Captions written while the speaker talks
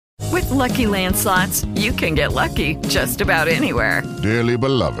Lucky Land Slots, you can get lucky just about anywhere. Dearly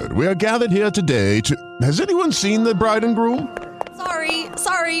beloved, we are gathered here today to... Has anyone seen the bride and groom?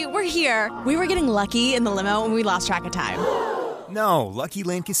 Sorry, we're here. We were getting lucky in the limo and we lost track of time. No, Lucky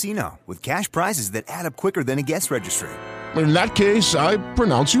Land Casino, with cash prizes that add up quicker than a guest registry. In that case, I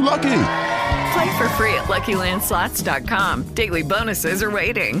pronounce you lucky. Play for free at LuckyLandSlots.com. Daily bonuses are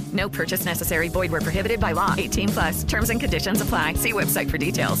waiting. No purchase necessary. Void where prohibited by law. 18+. Terms and conditions apply. See website for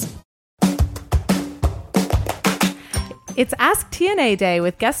details. It's Ask TNA Day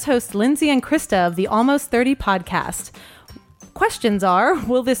with guest hosts Lindsay and Krista of the Almost 30 podcast. Questions are,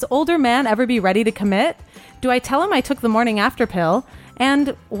 will this older man ever be ready to commit? Do I tell him I took the morning after pill?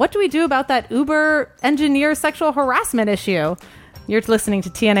 And what do we do about that Uber engineer sexual harassment issue? You're listening to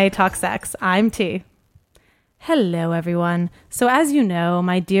TNA Talk Sex. I'm T. Hello, everyone. So as you know,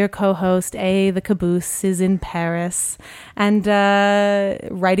 my dear co-host, the Caboose, is in Paris and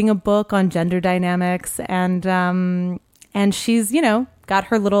writing a book on gender dynamics. And she's, got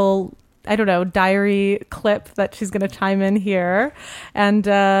her little, diary clip that she's going to chime in here. And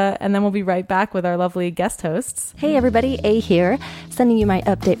then we'll be right back with our lovely guest hosts. Hey everybody, A here, sending you my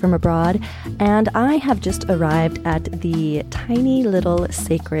update from abroad. And I have just arrived at the tiny little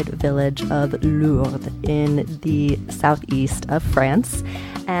sacred village of Lourdes in the southeast of France.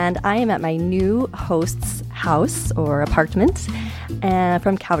 And I am at my new host's house or apartment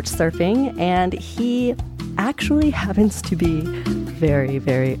from couch surfing. And he actually happens to be very,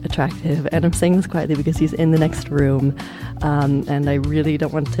 very attractive. And I'm saying this quietly because he's in the next room. And I really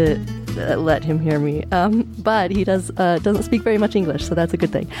don't want to let him hear me. But he doesn't speak very much English, so that's a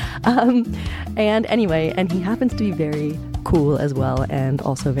good thing. And anyway, and he happens to be very cool as well and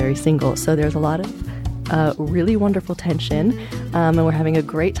also very single. So there's a lot of really wonderful tension. And we're having a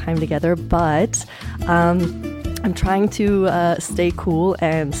great time together. But I'm trying to stay cool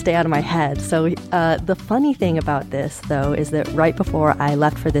and stay out of my head. So the funny thing about this, though, is that right before I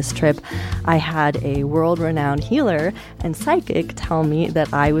left for this trip, I had a world-renowned healer and psychic tell me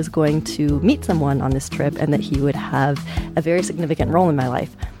that I was going to meet someone on this trip and that he would have a very significant role in my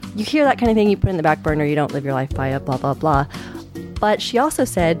life. You hear that kind of thing, you put it in the back burner, you don't live your life by it, blah, blah, blah. But she also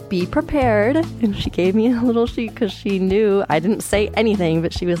said, be prepared. And she gave me a little sheet because she knew I didn't say anything,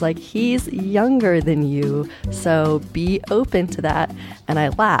 but she was like, he's younger than you, so be open to that. And I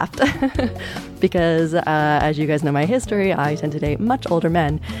laughed because as you guys know my history, I tend to date much older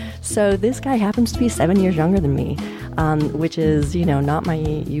men. So this guy happens to be 7 years younger than me, which is, not my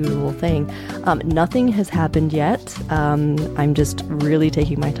usual thing. Nothing has happened yet. I'm just really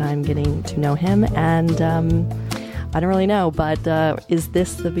taking my time getting to know him, and I don't really know, but is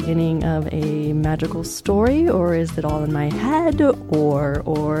this the beginning of a magical story, or is it all in my head, or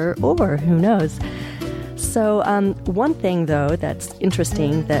who knows? So one thing, though, that's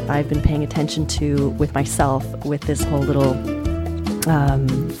interesting that I've been paying attention to with myself with this whole little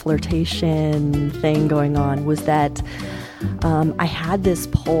flirtation thing going on was that I had this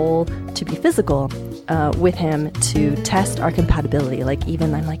pull to be physical with him to test our compatibility. Like,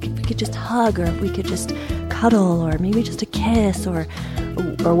 even I'm like, if we could just hug, or if we could just cuddle, or maybe just a kiss, or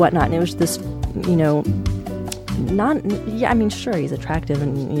whatnot. And it was this, sure, he's attractive,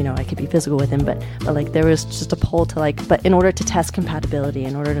 and I could be physical with him, but like there was just a pull to but in order to test compatibility,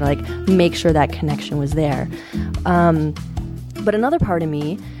 in order to make sure that connection was there. But another part of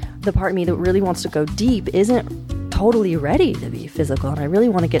me, the part of me that really wants to go deep, isn't totally ready to be physical, and I really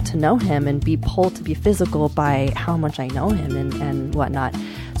want to get to know him and be pulled to be physical by how much I know him and whatnot.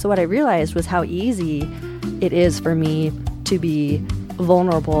 So what I realized was how easy it is for me to be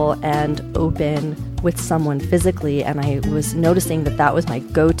vulnerable and open with someone physically, and I was noticing that was my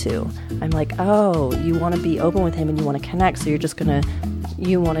go-to. I'm like, oh, you want to be open with him and you want to connect, so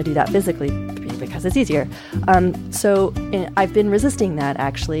you want to do that physically because it's easier. So I've been resisting that,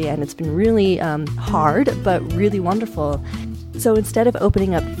 actually, and it's been really hard, but really wonderful. So instead of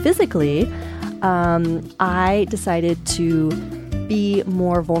opening up physically, I decided to be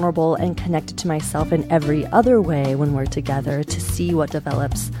more vulnerable and connected to myself in every other way when we're together, to see what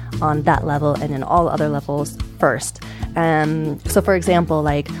develops on that level and in all other levels first. So for example,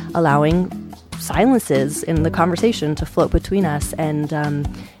 allowing silences in the conversation to float between us, and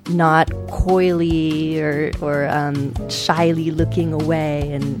not coyly or shyly looking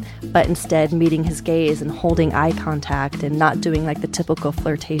away, but instead meeting his gaze and holding eye contact, and not doing the typical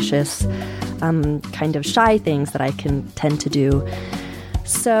flirtatious kind of shy things that I can tend to do.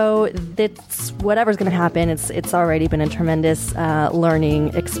 So that's whatever's going to happen. It's already been a tremendous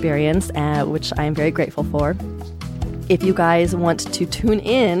learning experience, which I am very grateful for. if you guys want to tune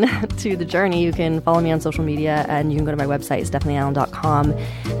in to the journey, you can follow me on social media, and you can go to my website, stephanieallen.com,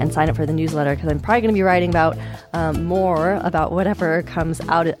 and sign up for the newsletter, because I'm probably going to be writing about more about whatever comes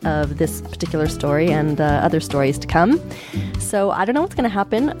out of this particular story and other stories to come. So I don't know what's going to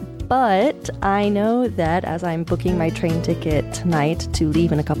happen, but I know that as I'm booking my train ticket tonight to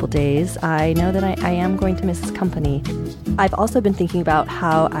leave in a couple days, I know that I am going to miss his company. I've also been thinking about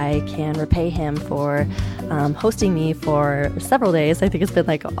how I can repay him for hosting me for several days. I think it's been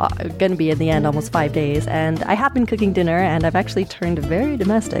going to be in the end almost 5 days. And I have been cooking dinner, and I've actually turned very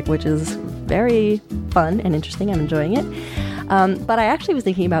domestic, which is very fun and interesting. I'm enjoying it. But I actually was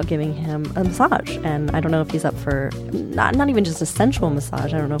thinking about giving him a massage, and I don't know if he's up for not even just a sensual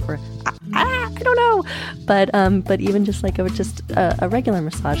massage. I don't know if I don't know, but even just a regular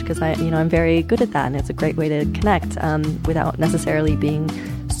massage, because I'm very good at that, and it's a great way to connect without necessarily being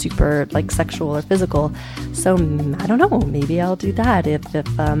super sexual or physical. So I don't know, maybe I'll do that if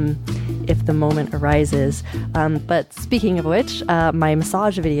the moment arises. But speaking of which, my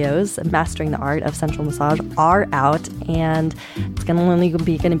massage videos, Mastering the Art of Sensual Massage, are out, and it's only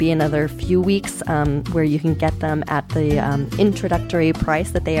going to be another few weeks where you can get them at the introductory price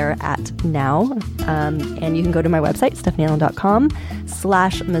that they are at now. And you can go to my website,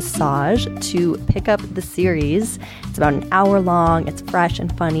 stephanieallen.com/massage, to pick up the series. It's about an hour long. It's fresh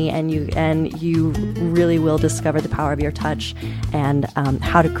and funny, and you really will discover the power of your touch and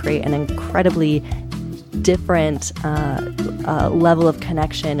how to create an incredibly different level of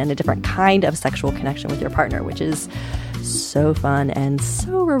connection and a different kind of sexual connection with your partner, which is so fun and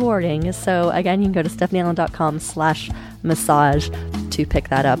so rewarding. So again, you can go to stephanieallen.com/massage to pick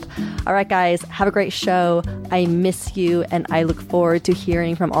that up. All right, guys, have a great show. I miss you, and I look forward to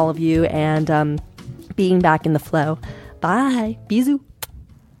hearing from all of you and being back in the flow. Bye. Bisous.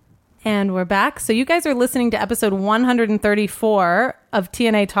 And we're back. So you guys are listening to episode 134 of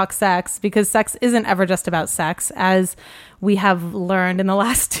TNA Talk Sex, because sex isn't ever just about sex, as we have learned in the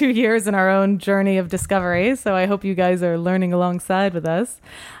last 2 years in our own journey of discovery. So I hope you guys are learning alongside with us.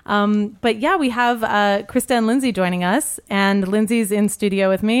 But yeah, we have Krista and Lindsay joining us, and Lindsay's in studio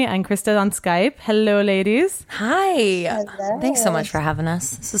with me and Krista on Skype. Hello, ladies. Hi. Hello. Thanks so much for having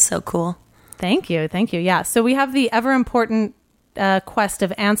us. This is so cool. Thank you. Thank you. Yeah. So we have the ever important quest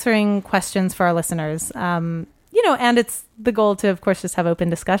of answering questions for our listeners. And it's the goal to, of course, just have open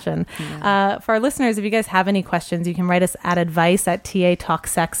discussion. Yeah. For our listeners, if you guys have any questions, you can write us at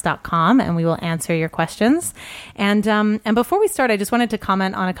advice@tatalksex.com, and we will answer your questions. And before we start, I just wanted to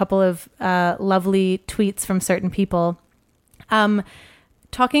comment on a couple of lovely tweets from certain people.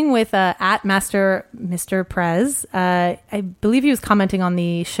 Talking with at Mr. Prez, I believe he was commenting on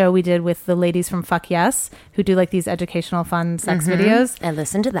the show we did with the ladies from Fuck Yes, who do these educational fun sex videos. I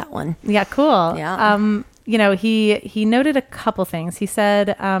listened to that one. Yeah, cool. Yeah. He noted a couple things. He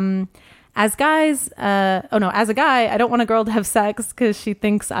said, as a guy, I don't want a girl to have sex because she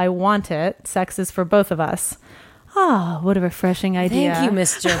thinks I want it. Sex is for both of us. Oh, what a refreshing idea. Thank you,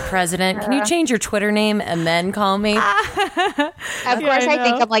 Mr. President. Can you change your Twitter name and then call me? Of course, I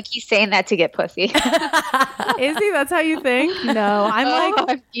think I'm he's saying that to get pussy. Is he? That's how you think? No,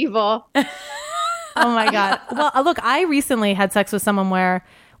 I'm evil. Oh my God. Well, look, I recently had sex with someone where,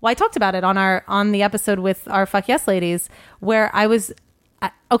 I talked about it on the episode with our Fuck Yes ladies, where I was,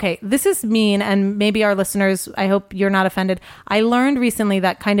 okay, this is mean, and maybe our listeners, I hope you're not offended. I learned recently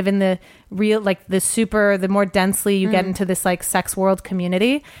that kind of in the real, the more densely you get into this sex world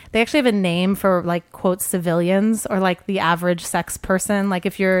community, they actually have a name for quote civilians, or the average sex person.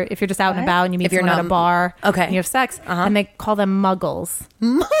 If you're just out and about and you meet someone at a bar, okay, and you have sex, and they call them muggles.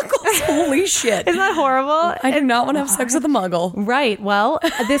 Muggles? Holy shit. Isn't that horrible? I do not want to have sex with a muggle. Right. Well,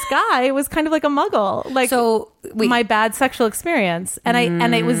 this guy was kind of like a muggle. So my bad sexual experience.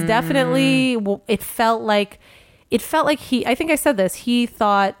 And it was definitely, it felt like he, I think I said this, he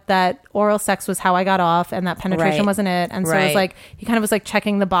thought that oral sex was how I got off and that penetration wasn't it. And so it was he kind of was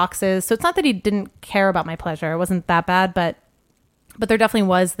checking the boxes. So it's not that he didn't care about my pleasure. It wasn't that bad, but there definitely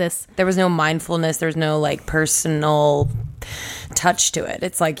was this. There was no mindfulness. There's no personal touch to it.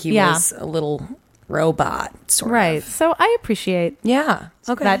 It's he was a little robot sort of. So I appreciate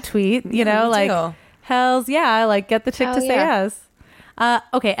that tweet, hells yeah, get the chick to say yes.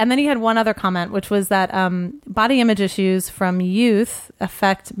 Okay, and then he had one other comment, which was that body image issues from youth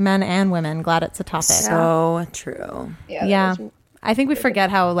affect men and women. Glad it's a topic. So true. Yeah. I think we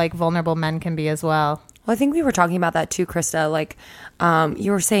forget how vulnerable men can be as well. Well, I think we were talking about that too, Krista.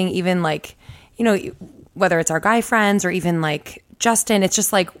 You were saying even whether it's our guy friends or even Justin, it's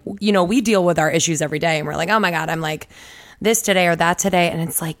just we deal with our issues every day, and we're oh my God, I'm this today or that today, and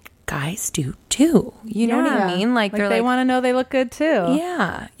it's guys do too. You know what I mean? Like they want to know they look good too.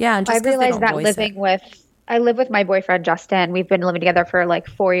 Yeah. Yeah. And just I realized that I live with my boyfriend, Justin. We've been living together for like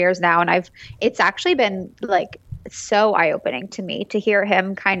 4 years now. And it's actually been like so eye-opening to me to hear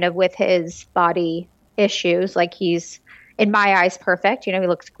him kind of with his body issues. Like he's, in my eyes, perfect. You know, he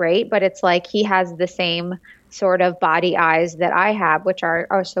looks great, but it's like he has the same sort of body eyes that I have, which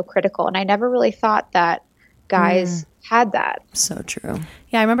are so critical. And I never really thought that guys had that. So true.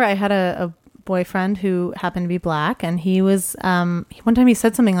 Yeah, I remember I had a boyfriend who happened to be black, and he was one time he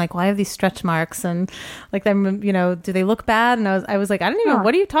said something like, well, I have these stretch marks, and like them, you know, do they look bad? And I was like, I don't even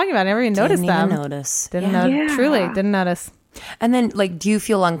what are you talking about? I never even noticed them. Didn't notice. Truly didn't notice. And then, like, do you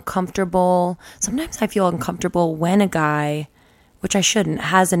feel uncomfortable? Sometimes I feel uncomfortable when a guy, which I shouldn't,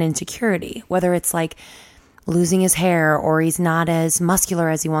 has an insecurity, whether it's like losing his hair, or he's not as muscular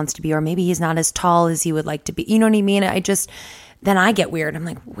as he wants to be, or maybe he's not as tall as he would like to be. You know what I mean? Then I get weird. I'm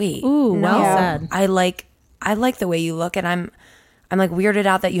like, wait, ooh, no, well said. I like the way you look, and I'm like weirded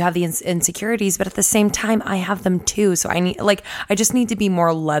out that you have the insecurities, but at the same time, I have them too. So I just need to be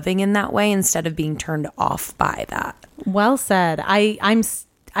more loving in that way instead of being turned off by that. Well said.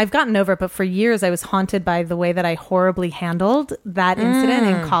 I've gotten over it, but for years I was haunted by the way that I horribly handled that incident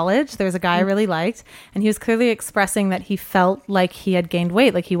in college. There was a guy I really liked, and he was clearly expressing that he felt like he had gained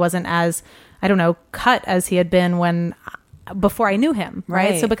weight, like he wasn't as, I don't know, cut as he had been before I knew him,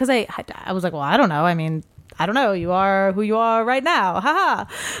 right? So because I was like, well, I don't know. I mean, I don't know. You are who you are right now. Haha.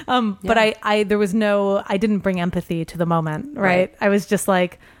 But I didn't bring empathy to the moment, right? I was just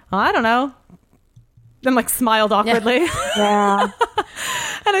like, oh, I don't know. Then like smiled awkwardly. Yeah.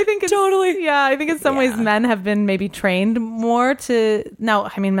 And I think I think in some ways men have been maybe trained more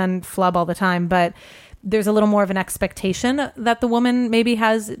men flub all the time, but there's a little more of an expectation that the woman maybe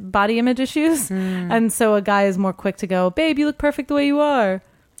has body image issues. And so a guy is more quick to go, babe, you look perfect the way you are.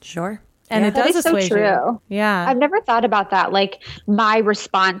 Sure. And it does so true. You. Yeah. I've never thought about that. Like my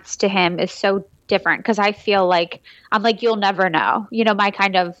response to him is so different because I feel like I'm like, you'll never know, you know, my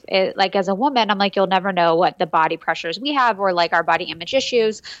kind of like as a woman, I'm like, you'll never know what the body pressures we have or like our body image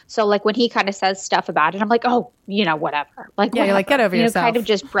issues. So like when he kind of says stuff about it, I'm like, oh, you know, whatever. Like, yeah, you're like, get over yourself. Kind of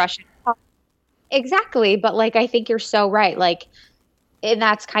just brush it off. Exactly. But like, I think you're so right. Like, and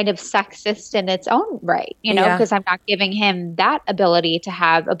that's kind of sexist in its own right, you know, because I'm not giving him that ability to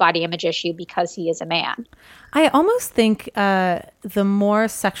have a body image issue because he is a man. I almost think the more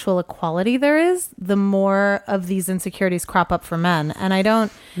sexual equality there is, the more of these insecurities crop up for men. And I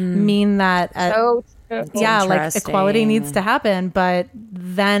don't mean that. Like equality needs to happen, but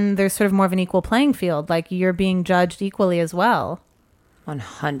then there's sort of more of an equal playing field. Like you're being judged equally as well.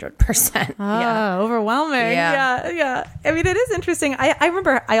 100%. Yeah. Overwhelming. Yeah. I mean, it is interesting. I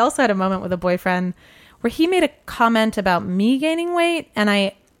remember I also had a moment with a boyfriend where he made a comment about me gaining weight, and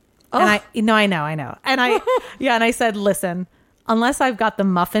I know. And I said, listen, unless I've got the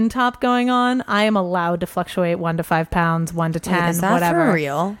muffin top going on, I am allowed to fluctuate 1 to 5 pounds, 1 to 10, is that whatever. For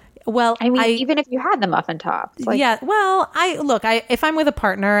real? Well, I mean, even if you had the muffin top. Like, yeah. Well, if I'm with a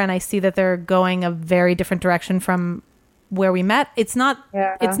partner and I see that they're going a very different direction from where we met, it's not,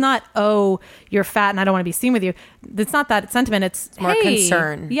 oh, you're fat and I don't want to be seen with you. It's not that sentiment. It's more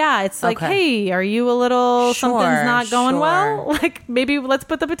concern. Yeah. It's like, hey, are you a little, something's not going well? Like maybe let's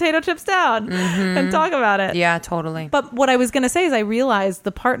put the potato chips down and talk about it. Yeah, totally. But what I was going to say is I realized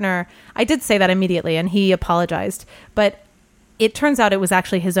the partner, I did say that immediately and he apologized, but it turns out it was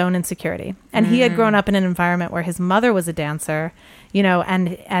actually his own insecurity. And he had grown up in an environment where his mother was a dancer, you know,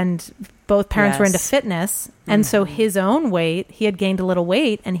 and both parents were into fitness. And so his own weight, he had gained a little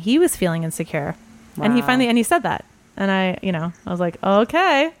weight and he was feeling insecure. Wow. And he said that. And I was like,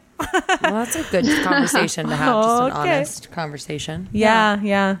 okay. Well, that's a good conversation to have, just an honest conversation.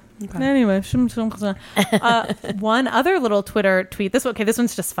 Yeah. Okay. Anyway, one other little Twitter tweet. This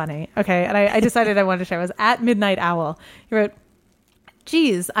one's just funny. Okay, and I decided I wanted to share. It was at Midnight Owl. He wrote,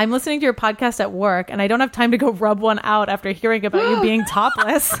 geez, I'm listening to your podcast at work and I don't have time to go rub one out after hearing about you being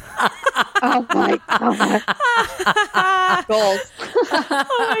topless. Oh my God. Goals.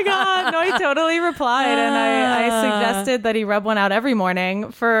 Oh my God. No, he totally replied. And I suggested that he rub one out every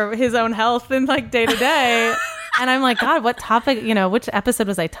morning for his own health and like day to day. And I'm like, God, what topic, which episode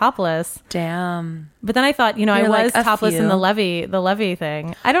was I topless? Damn. But then I thought, I was topless in the levee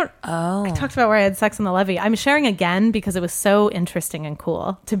thing. I talked about where I had sex in the levee. I'm sharing again because it was so interesting and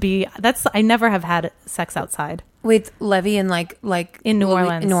cool to be, I never have had sex outside. With levee in like in New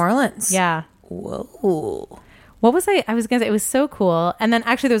Orleans. New Orleans. Yeah. Whoa. What was I was going to say, it was so cool. And then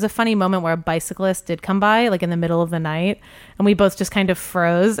actually there was a funny moment where a bicyclist did come by, like in the middle of the night, and we both just kind of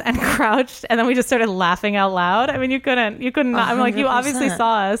froze and crouched, and then we just started laughing out loud. I mean, you couldn't not. I'm like, you obviously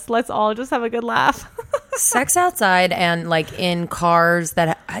saw us. Let's all just have a good laugh. Sex outside and like in cars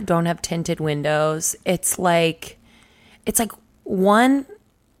that don't have tinted windows. It's like one,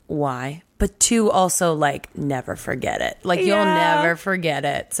 why? But two, also like never forget it. Like you'll never forget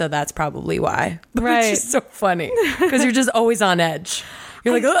it. So that's probably why. But right. It's just so funny because you're just always on edge.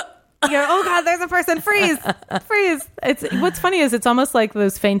 You're like, ugh. You're, oh God, there's a person. Freeze. It's what's funny is it's almost like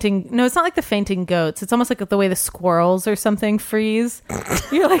those fainting. No, it's not like the fainting goats. It's almost like the way the squirrels or something freeze.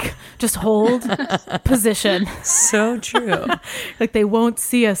 You're like, just hold position. So true. Like they won't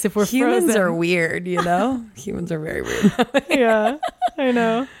see us if we're Humans frozen. are weird, you know? Humans are very weird. Yeah, I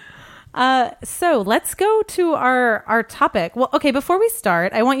know. So let's go to our topic. Well, okay, before we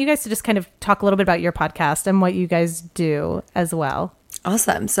start, I want you guys to just kind of talk a little bit about your podcast and what you guys do as well.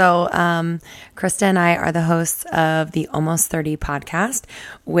 Awesome. So, Krista and I are the hosts of the Almost 30 podcast,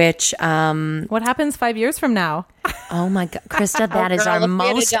 which, what happens 5 years from now? Oh my God, Krista, that is our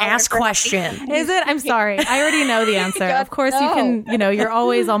most asked question. Is it? I'm sorry. I already know the answer. Of course you can, you're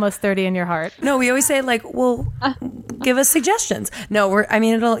always almost 30 in your heart. No, we always say like, well, give us suggestions. No,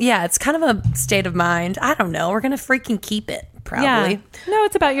 it's kind of a state of mind. I don't know. We're going to freaking keep it. Probably. Yeah. No,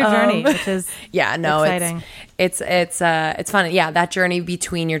 it's about your journey, which is exciting. It's fun. Yeah, that journey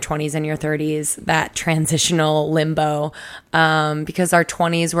between your 20s and your 30s, that transitional limbo, because our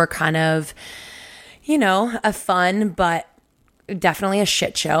 20s were kind of, a fun but definitely a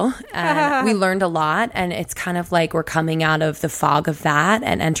shit show, and we learned a lot, and it's kind of like we're coming out of the fog of that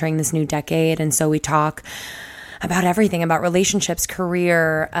and entering this new decade, and so we talk about everything, about relationships,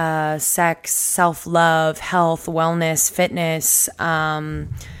 career, sex, self-love, health, wellness, fitness,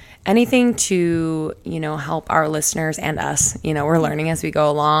 anything to, help our listeners and us. We're learning as we go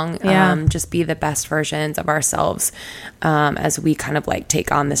along. Just be the best versions of ourselves as we kind of like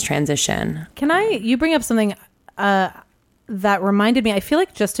take on this transition. You bring up something that reminded me, I feel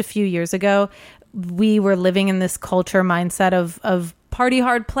like just a few years ago, we were living in this culture mindset of party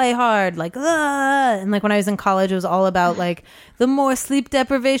hard, play hard, like, and like when I was in college, it was all about like the more sleep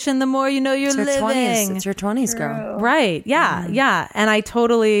deprivation, the more you're living. It's your 20s, girl. Right. Yeah. Mm-hmm. Yeah. And I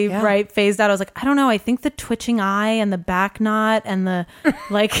totally phased out. I was like, I don't know. I think the twitching eye and the back knot and the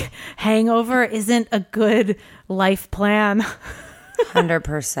like hangover isn't a good life plan.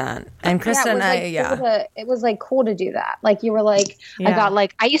 100%. And Krista and I, it was like cool to do that. Like you were like,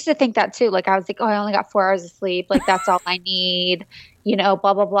 I used to think that too. Like I was like, oh, I only got 4 hours of sleep. Like that's all I need, blah,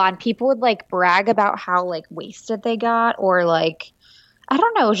 blah, blah. And people would like brag about how like wasted they got, or like, I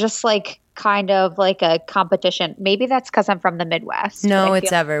don't know, just like kind of like a competition. Maybe that's because I'm from the Midwest. No,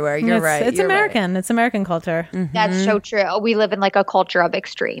 it's everywhere. You're right. It's American. Right. It's American culture. Mm-hmm. That's so true. We live in like a culture of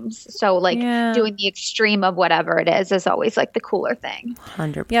extremes. So like doing the extreme of whatever it is always like the cooler thing.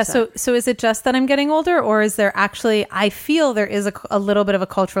 100%. Yeah. So is it just that I'm getting older, or is there actually, I feel there is a little bit of a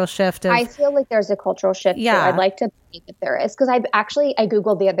cultural shift. I feel like there's a cultural shift. Yeah. Too. I'd like to think that there is, because I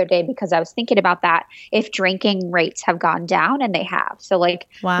Googled the other day because I was thinking about that, if drinking rates have gone down, and they have. So like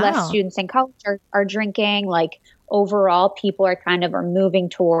less students in college are drinking. Like overall, people are moving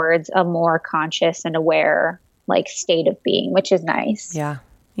towards a more conscious and aware like state of being, which is nice. Yeah.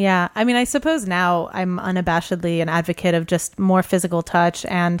 Yeah. I mean, I suppose now I'm unabashedly an advocate of just more physical touch,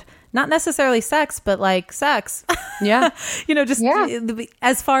 and not necessarily sex, but like sex. Yeah.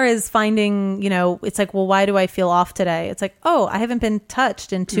 As far as finding, it's like, well, why do I feel off today? It's like, oh, I haven't been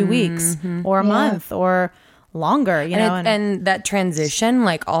touched in 2 weeks or a month or longer, and that transition,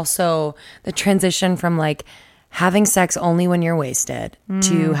 like also the transition from like having sex only when you're wasted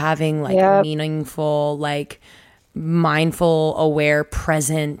to having like meaningful, like mindful, aware,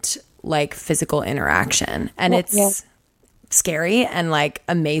 present, like physical interaction. And it's scary and like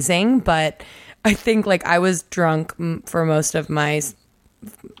amazing, but I think like I was drunk for most of my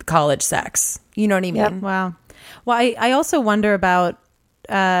college sex. You know what I mean? Yep. Wow. Well, I also wonder about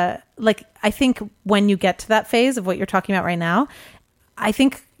like, I think when you get to that phase of what you're talking about right now, I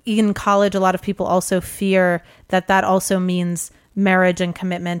think in college, a lot of people also fear that also means marriage and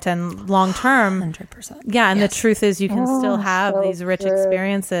commitment and long term. 100%. Yeah. And the truth is you can still have these rich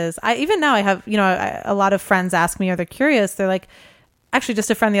experiences. Even now I have, a lot of friends ask me, or they're curious. They're like, actually just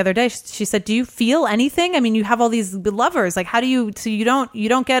a friend the other day, she said, do you feel anything? I mean, you have all these lovers. Like, how do you, so you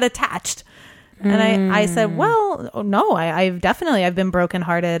don't get attached? And I said, well, no, I've been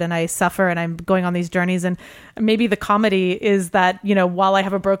brokenhearted and I suffer and I'm going on these journeys. And maybe the comedy is that, while I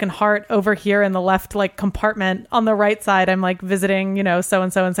have a broken heart over here in the left like compartment, on the right side, I'm like visiting,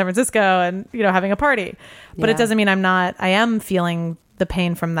 so-and-so in San Francisco and, having a party. But it doesn't mean I am feeling the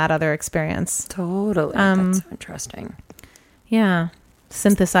pain from that other experience. Totally. That's so interesting. Yeah.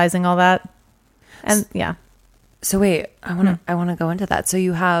 Synthesizing all that. And yeah. So wait, I want to go into that. So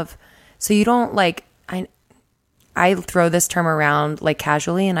you don't like, I throw this term around like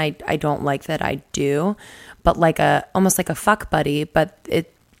casually, and I don't like that I do, but like almost like a fuck buddy, but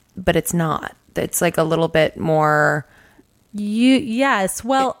it's not. It's like a little bit more. Yes.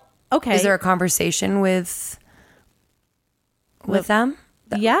 Well, okay. Is there a conversation with them?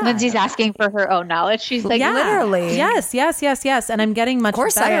 Yeah. Lindsay's asking for her own knowledge. She's like, literally. Yes. And I'm getting much better.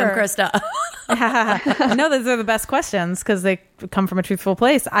 Of course I am, Krista. No, those are the best questions because they come from a truthful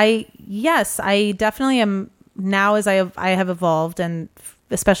place. I definitely am now, as I have evolved, and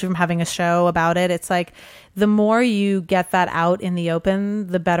especially from having a show about it, it's like the more you get that out in the open,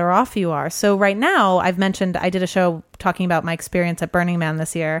 the better off you are. So right now, I've mentioned I did a show talking about my experience at Burning Man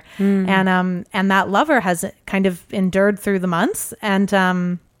this year, and that lover has kind of endured through the months, and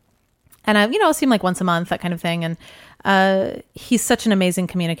I, it seemed like once a month, that kind of thing, and he's such an amazing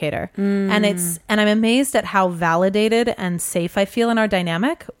communicator, and I'm amazed at how validated and safe I feel in our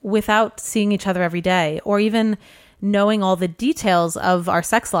dynamic without seeing each other every day or even knowing all the details of our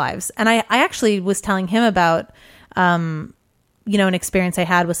sex lives. And I actually was telling him about, an experience I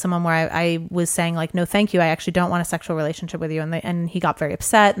had with someone where I was saying like, no, thank you. I actually don't want a sexual relationship with you. And he got very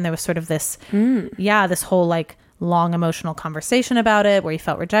upset. And there was sort of this, this whole like long emotional conversation about it where he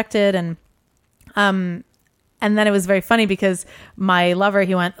felt rejected. And then it was very funny because my lover,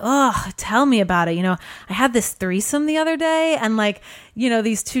 he went, oh, tell me about it. I had this threesome the other day, and like,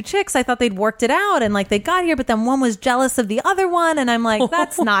 these two chicks, I thought they'd worked it out and like they got here, but then one was jealous of the other one. And I'm like,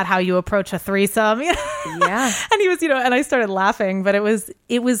 that's not how you approach a threesome. Yeah. And he was, and I started laughing, but it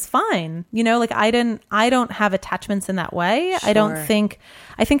was fine. Like I don't have attachments in that way. Sure.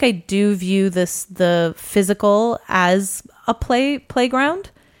 I think I do view the physical as a playground.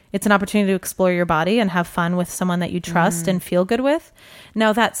 It's an opportunity to explore your body and have fun with someone that you trust and feel good with.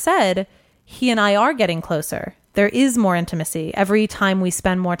 Now, that said, he and I are getting closer. There is more intimacy. Every time we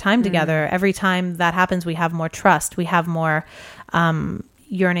spend more time together, every time that happens, we have more trust. We have more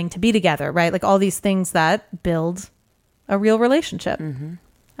yearning to be together, right? Like all these things that build a real relationship.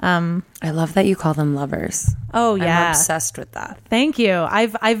 I love that you call them lovers. Oh yeah, I'm obsessed with that. Thank you.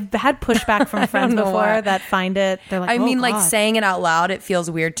 I've had pushback from friends before that find it. They're like, like saying it out loud, it feels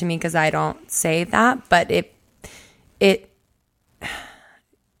weird to me because I don't say that, but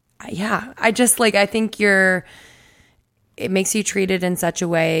I just like, I think it makes you treat it in such a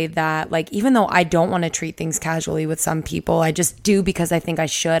way that like, even though I don't want to treat things casually with some people, I just do because I think I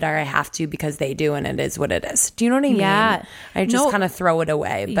should, or I have to because they do, and it is what it is. Do you know what I mean? Yeah. I just kind of throw it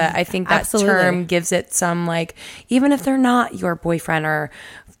away. But I think that term gives it some like, even if they're not your boyfriend or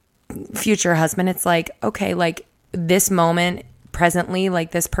future husband, it's like, okay, like this moment presently, like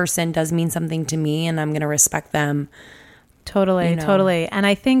this person does mean something to me and I'm going to respect them. Totally. And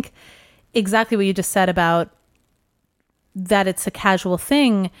I think exactly what you just said about that it's a casual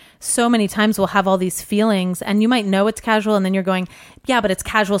thing. So many times we'll have all these feelings and you might know it's casual and then you're going, yeah, but it's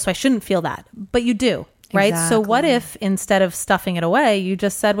casual, so I shouldn't feel that. But you do, right? Exactly. So what if instead of stuffing it away, you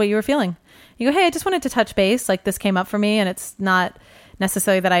just said what you were feeling? You go, hey, I just wanted to touch base. Like this came up for me, and it's not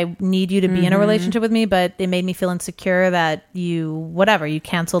necessarily that I need you to be in a relationship with me, but it made me feel insecure that you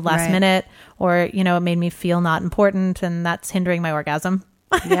canceled last minute, or, it made me feel not important, and that's hindering my orgasm.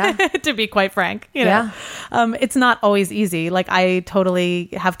 Yeah. To be quite frank, it's not always easy. Like I totally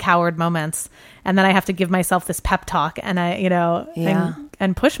have coward moments, and then I have to give myself this pep talk, and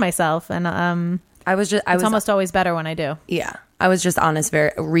and push myself. And I was almost always better when I do. Yeah. I was just honest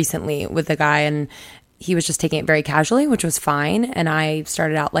very recently with a guy, and he was just taking it very casually, which was fine. And I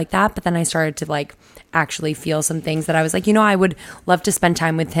started out like that, but then I started to like actually feel some things that I was like, I would love to spend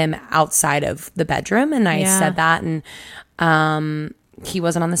time with him outside of the bedroom. And I said that, and, he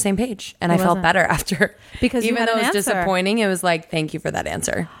wasn't on the same page, and I felt better after, because even though it was disappointing, it was like, thank you for that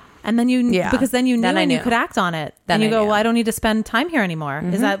answer. And then you knew, and you could act on it. Then you go, well, I don't need to spend time here anymore.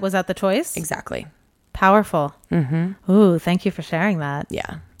 Was that the choice? Exactly. Powerful. Ooh, thank you for sharing that.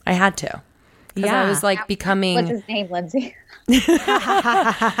 Yeah, I had to. Yeah, I was like becoming. What's his name, Lindsay? She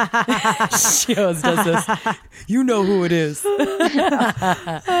always does this. You know who it is.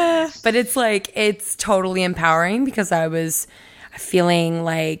 But it's like, it's totally empowering because I was feeling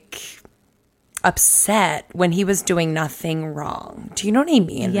like upset when he was doing nothing wrong. Do you know what I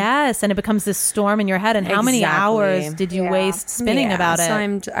mean? Yes, and it becomes this storm in your head. And how many hours did you waste spinning about it?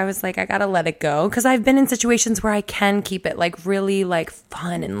 So I was like, I gotta let it go, because I've been in situations where I can keep it like really like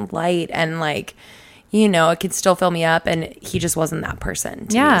fun and light, and like, you know, it could still fill me up, and he just wasn't that person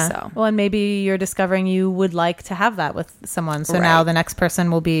to me. So. Well, and maybe you're discovering you would like to have that with someone. So now the next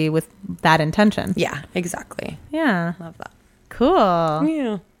person will be with that intention. Yeah, exactly. Yeah. Love that. Cool.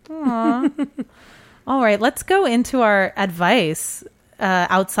 Yeah. Aww. All right, let's go into our advice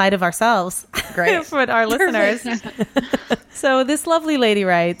outside of ourselves. Great. For our listeners. So this lovely lady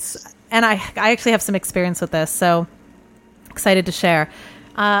writes, and I actually have some experience with this, so excited to share.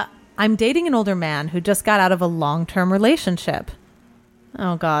 I'm dating an older man who just got out of a long-term relationship.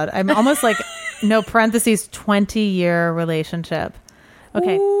 Oh, God. I'm almost like, no parentheses, 20-year relationship.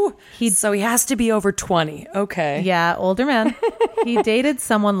 Okay. Ooh, so he has to be over 20. Okay. Yeah, older man. He dated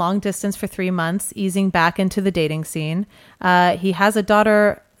someone long distance for 3 months, easing back into the dating scene. He has a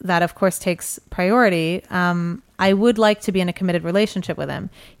daughter that, of course, takes priority. I would like to be in a committed relationship with him.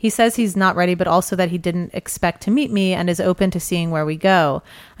 He says he's not ready, but also that he didn't expect to meet me and is open to seeing where we go.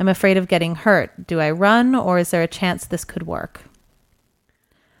 I'm afraid of getting hurt. Do I run, or is there a chance this could work?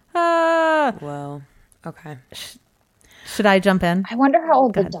 Well, okay. Should I jump in? I wonder how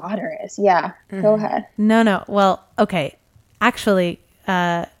old the daughter is. Yeah, go ahead. No. Well, okay. Actually,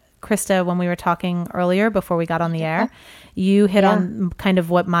 Krista, when we were talking earlier before we got on the air, you hit on kind of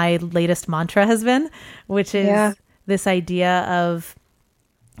what my latest mantra has been, which is this idea of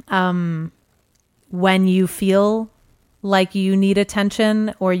when you feel like you need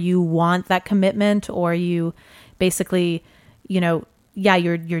attention, or you want that commitment, or you basically, you know,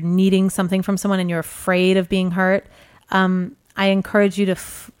 you're needing something from someone and you're afraid of being hurt. I encourage you to,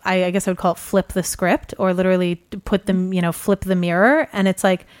 I guess I would call it flip the script, or literally put them, flip the mirror. And it's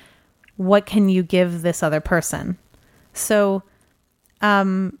like, what can you give this other person? So,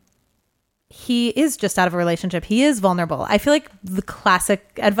 he is just out of a relationship. He is vulnerable. I feel like the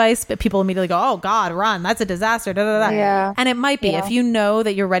classic advice, but people immediately go, oh God, run. That's a disaster. Da, da, da. Yeah. And it might be, if you know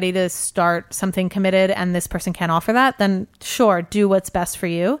that you're ready to start something committed and this person can't offer that, then sure, do what's best for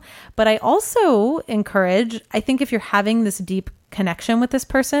you. But I also encourage, I think if you're having this deep connection with this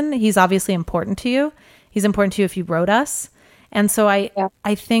person, he's obviously important to you. He's important to you if you wrote us. And so I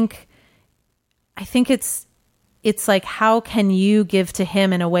think it's like, how can you give to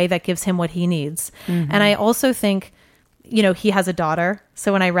him in a way that gives him what he needs? Mm-hmm. And I also think, he has a daughter.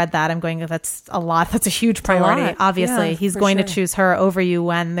 So when I read that, I'm going, that's a lot. That's a huge priority. Obviously, he's going to choose her over you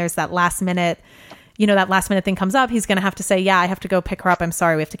when there's that last minute, that last minute thing comes up. He's going to have to say, yeah, I have to go pick her up. I'm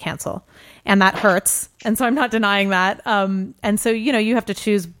sorry, we have to cancel. And that hurts. And so I'm not denying that. And so, you have to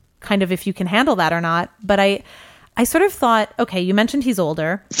choose kind of if you can handle that or not. But I sort of thought, okay, you mentioned he's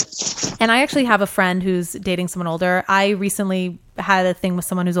older. And I actually have a friend who's dating someone older. I recently had a thing with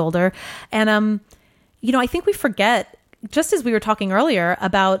someone who's older. And, I think we forget, just as we were talking earlier,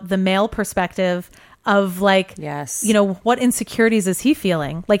 about the male perspective of like, what insecurities is he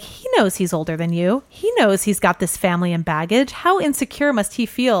feeling? Like, he knows he's older than you. He knows he's got this family and baggage. How insecure must he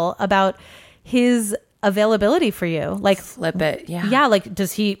feel about his availability for you? Like, flip it. Yeah. Yeah. Like,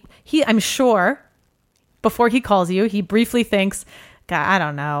 does he, I'm sure before he calls you, he briefly thinks, God, I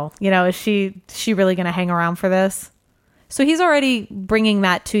don't know, is she really going to hang around for this? So he's already bringing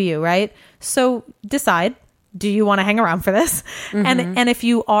that to you, right? So decide, do you want to hang around for this? Mm-hmm. And if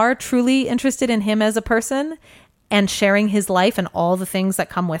you are truly interested in him as a person and sharing his life and all the things that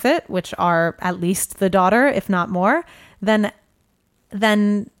come with it, which are at least the daughter, if not more, then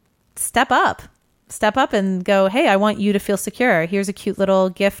step up and go, hey, I want you to feel secure. Here's a cute little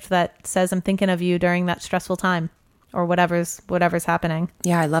gift that says I'm thinking of you during that stressful time, or whatever's happening.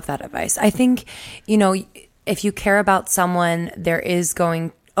 Yeah, I love that advice. I think, if you care about someone, there is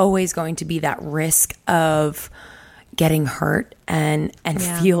always going to be that risk of getting hurt and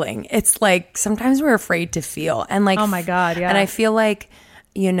feeling. It's like sometimes we're afraid to feel. And like, oh my God, yeah. And I feel like,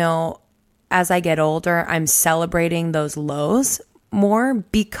 as I get older, I'm celebrating those lows more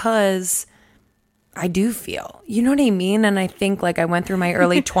because I do feel, you know what I mean? And I think like I went through my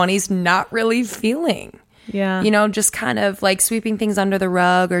early 20s not really feeling. Yeah. Just kind of like sweeping things under the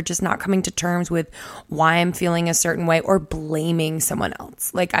rug, or just not coming to terms with why I'm feeling a certain way, or blaming someone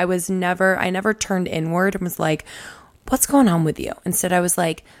else. Like I never turned inward and was like, what's going on with you? Instead, I was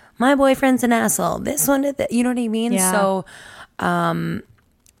like, my boyfriend's an asshole. This one did that. You know what I mean? Yeah. So, I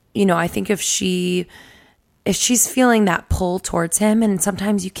think if she's feeling that pull towards him, and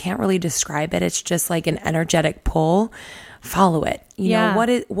sometimes you can't really describe it, it's just like an energetic pull, follow it. You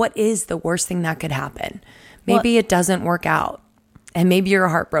know, what is the worst thing that could happen? Maybe it doesn't work out. and maybe you're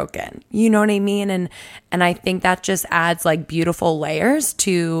heartbroken. You know what I mean? And I think that just adds like beautiful layers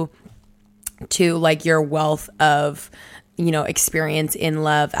to like your wealth of, you know, experience in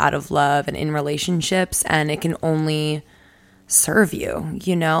love, out of love, and in relationships. And it can only serve you,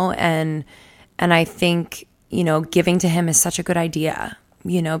 you know? And I think, you know, giving to him is such a good idea,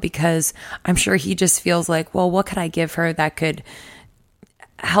 you know, because I'm sure he just feels like, well, what could I give her that could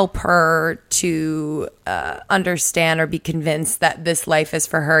help her to understand or be convinced that this life is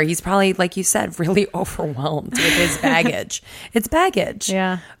for her. He's probably, like you said, really overwhelmed with his baggage. It's baggage.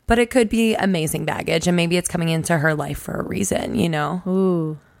 Yeah. But it could be amazing baggage, and maybe it's coming into her life for a reason, you know?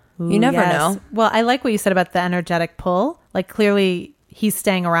 Ooh, you never know. Well, I like what you said about the energetic pull. Like, clearly he's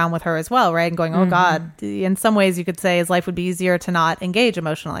staying around with her as well, right? And going, oh God, in some ways you could say his life would be easier to not engage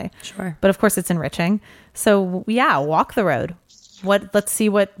emotionally. Sure. But of course it's enriching. So yeah, walk the road. Let's see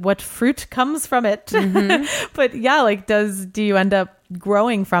what fruit comes from it. But yeah, like, do you end up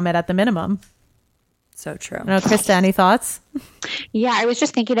growing from it at the minimum? So true. I don't know, Krista, any thoughts? Yeah, I was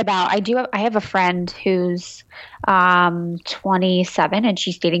just thinking about, I have a friend who's 27 and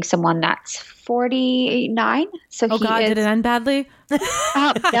she's dating someone that's 49. So oh God, did it end badly?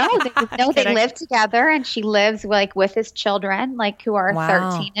 No, they live together, and she lives like with his children, like who are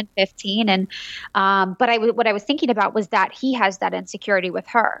 13 and 15. And but what I was thinking about was that he has that insecurity with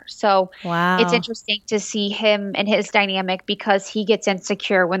her. So it's interesting to see him and his dynamic, because he gets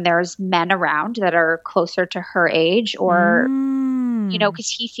insecure when there's men around that are closer to her age, or you know, because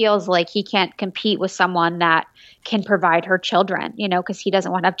he feels like he can't compete with someone that can provide her children, you know, because he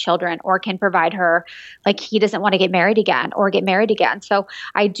doesn't want to have children, or can provide her, like, he doesn't want to get married again or get married again. So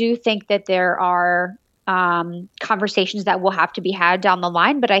I do think that there are conversations that will have to be had down the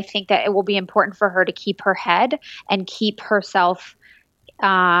line, but I think that it will be important for her to keep her head and keep herself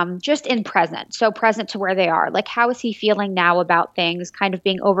just in present. So present to where they are. Like, how is he feeling now about things, kind of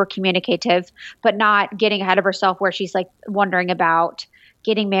being over communicative, but not getting ahead of herself where she's like wondering about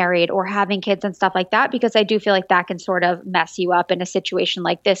getting married or having kids and stuff like that, because I do feel like that can sort of mess you up in a situation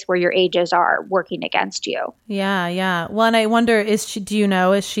like this where your ages are working against you. Yeah, yeah. Well, and I wonder, is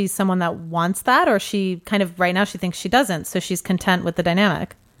she someone that wants that, or she kind of right now she thinks she doesn't, so she's content with the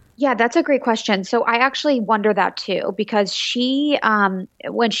dynamic? Yeah, that's a great question. So I actually wonder that too, because she,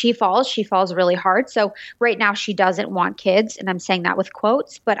 when she falls really hard. So right now she doesn't want kids, and I'm saying that with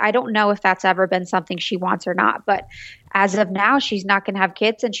quotes, but I don't know if that's ever been something she wants or not. But as of now, she's not going to have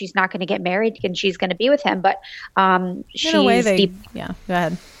kids, and she's not going to get married, and she's going to be with him. But she's go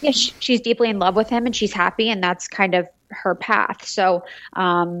ahead. Yeah, she's deeply in love with him, and she's happy, and that's kind of her path. So,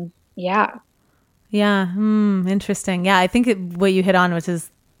 yeah. Yeah. Interesting. Yeah. I think what you hit on, which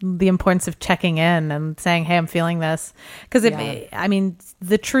is the importance of checking in and saying, hey, I'm feeling this. Because I mean,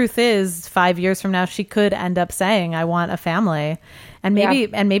 the truth is 5 years from now, she could end up saying, I want a family. And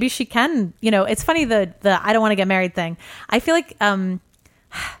maybe she can, you know, it's funny, the I don't want to get married thing. I feel like, I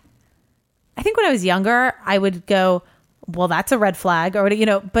think when I was younger, I would go, well, that's a red flag, or, you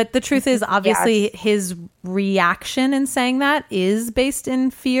know, but the truth is obviously his reaction in saying that is based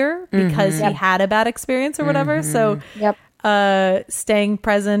in fear because he had a bad experience or whatever. So, staying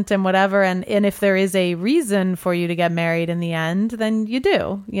present and whatever, and if there is a reason for you to get married in the end, then you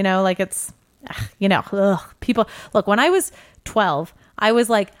do, you know, like, it's, you know, people look, when I was 12, I was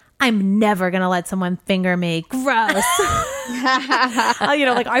like, I'm never gonna let someone finger me. Gross. You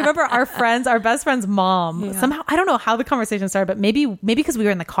know, like, I remember our best friend's mom, somehow, I don't know how the conversation started, but maybe because we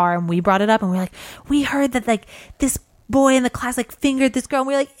were in the car and we brought it up, and we were like, we heard that, like, this boy in the class, like, fingered this girl, and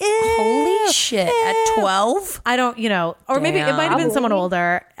we were like, ew, holy shit, at 12? I don't, you know, or maybe it might have been someone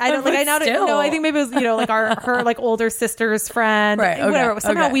older. I don't, like, I don't know. I think maybe it was, you know, like her like older sister's friend, right? Okay, whatever.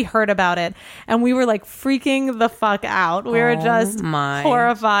 Somehow we heard about it, and we were like freaking the fuck out. We were just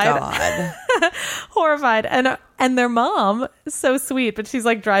horrified, horrified. And their mom, so sweet, but she's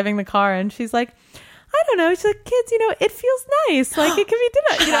like driving the car, and she's like, I don't know. She's like, kids, you know, it feels nice. Like, it can be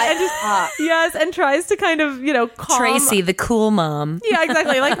done. You know, and just, and tries to kind of, you know, calm. Tracy, the cool mom. Yeah,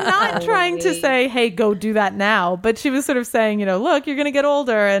 exactly. Like, not trying to say, hey, go do that now. But she was sort of saying, you know, look, you're going to get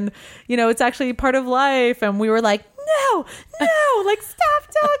older, and, you know, it's actually part of life. And we were like, no, like, stop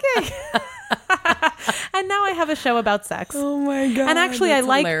talking. And now I have a show about sex. Oh my God. And actually, I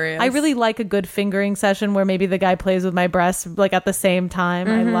really like a good fingering session where maybe the guy plays with my breasts, like, at the same time.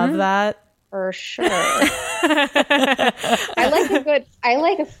 I love that. For sure.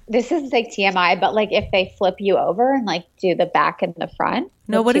 This is like TMI, but like, if they flip you over and like do the back and the front.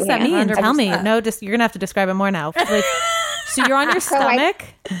 No, what does that mean? 100%. Tell me. No, just, you're going to have to describe it more now. Like, so you're on your stomach?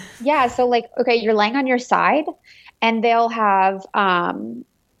 So like, okay, you're laying on your side, and they'll have,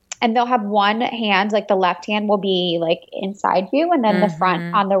 and they'll have one hand, like the left hand will be like inside you, and then the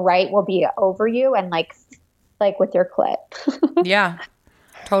front on the right will be over you, and like with your clit. Yeah.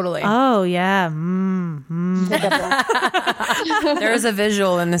 Totally. Oh, yeah. There is a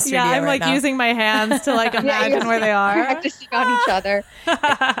visual in the studio. Yeah, I'm like now. using my hands to like imagine where they are. Practicing on each other.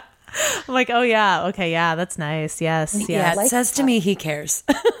 I'm like, oh, yeah. Okay, yeah, that's nice. Yes. Yeah, it says to me he cares.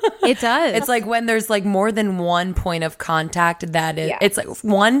 It does. It's like when there's like more than one point of contact that is, it's like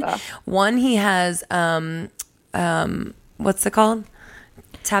one he has, what's it called?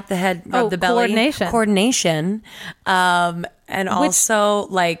 Tap the head, rub the belly. Coordination. And also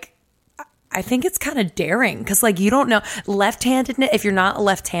like, I think it's kind of daring because like, you don't know left-handed. If you're not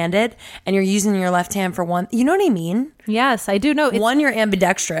left-handed and you're using your left hand for one, you know what I mean? Yes, I do know. One, you're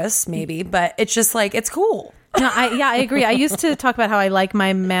ambidextrous maybe, but it's just like, it's cool. No, I agree. I used to talk about how I like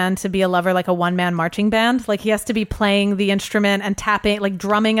my man to be a lover like a one-man marching band. Like he has to be playing the instrument and tapping, like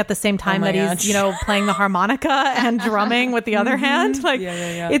drumming at the same time that he's, you know, playing the harmonica and drumming with the other hand. Like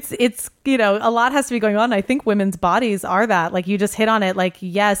it's, you know, a lot has to be going on. I think women's bodies are that. Like you just hit on it. Like,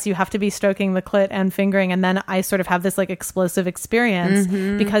 yes, you have to be stroking the clit and fingering. And then I sort of have this like explosive experience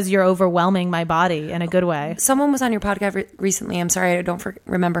because you're overwhelming my body in a good way. Someone was on your podcast recently. I'm sorry, I don't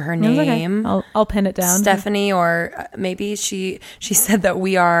remember her name. Okay. I'll pin it down. Stephanie. Or maybe she said that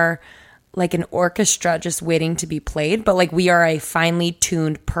we are like an orchestra just waiting to be played, but like we are a finely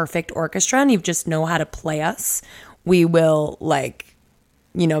tuned, perfect orchestra, and you just know how to play us. We will like,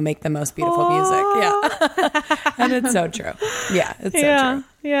 you know, make the most beautiful music. Yeah. And it's so true. Yeah, it's so true.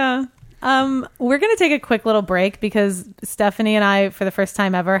 Yeah. We're going to take a quick little break because Stephanie and I, for the first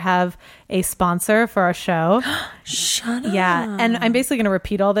time ever, have a sponsor for our show. Shut up. Yeah. And I'm basically going to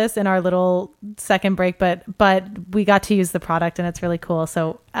repeat all this in our little second break, but we got to use the product and it's really cool.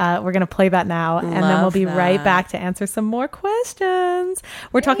 So we're going to play that now and then we'll be right back to answer some more questions.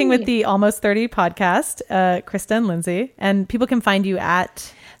 We're talking with the Almost 30 podcast, Krista and Lindsay, and people can find you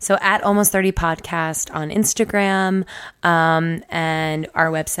at... So at Almost 30 Podcast on Instagram, and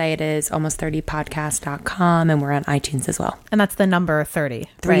our website is almost30podcast.com, and we're on iTunes as well. And that's the number 30.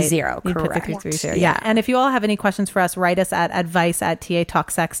 30, right? correct. You put the 30. Yeah. And if you all have any questions for us, write us at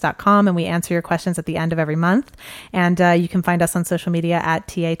advice@tatalksex.com, and we answer your questions at the end of every month. And you can find us on social media at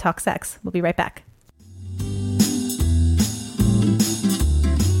TA Talk Sex. We'll be right back.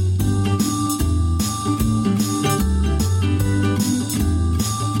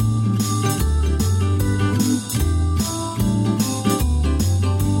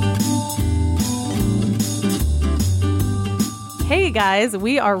 Hey guys,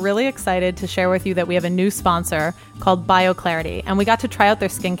 we are really excited to share with you that we have a new sponsor called BioClarity, and we got to try out their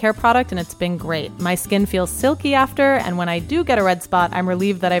skincare product and it's been great. My skin feels silky after, and when I do get a red spot, I'm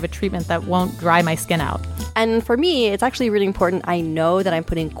relieved that I have a treatment that won't dry my skin out. And for me, it's actually really important. I know that I'm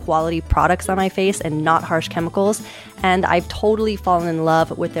putting quality products on my face and not harsh chemicals. And I've totally fallen in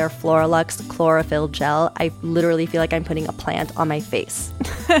love with their Floralux chlorophyll gel. I literally feel like I'm putting a plant on my face.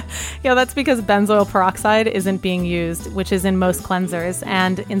 Yeah, that's because benzoyl peroxide isn't being used, which is in most cleansers.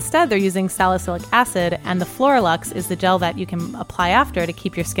 And instead, they're using salicylic acid, and the Floralux is the gel that you can apply after to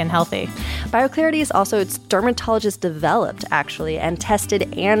keep your skin healthy. BioClarity is also, it's dermatologist developed, actually, and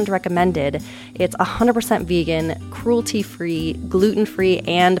tested and recommended. It's 100% vegan, cruelty-free, gluten-free,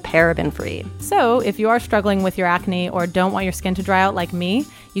 and paraben-free. So if you are struggling with your acne or don't want your skin to dry out like me,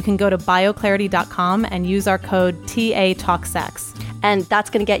 you can go to bioclarity.com and use our code TATalkSex. And that's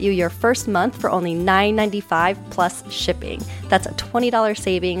going to get you your first month for only $9.95 plus shipping. That's a $20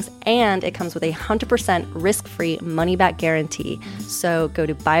 savings, and it comes with a 100% risk-free money-back guarantee. So go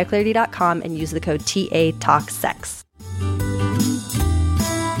to bioclarity.com and use the code TATalkSex.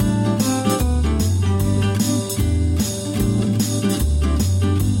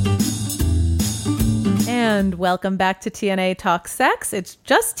 And welcome back to TNA Talk Sex. It's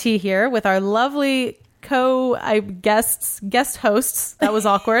just T here with our lovely guest hosts. That was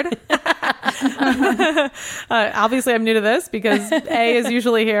awkward. Obviously, I'm new to this because A is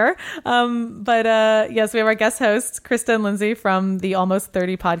usually here. But yes, we have our guest hosts, Krista and Lindsay from the Almost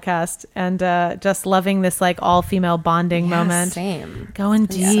 30 podcast, and just loving this like all-female bonding moment. Same. Going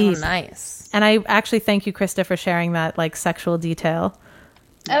deep. So nice. And I actually thank you, Krista, for sharing that like sexual detail.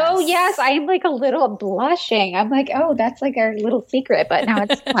 Yes. Oh, yes. I'm like a little blushing. I'm like, oh, that's like our little secret, but now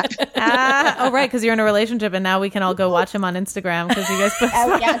it's fun. Oh, right. Because you're in a relationship and now we can all go watch him on Instagram because you guys post.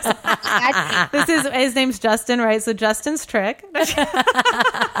 Oh, yes. His name's Justin, right? So Justin's trick.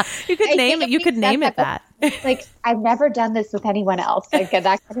 You could name it. You could name it that. Like, I've never done this with anyone else, like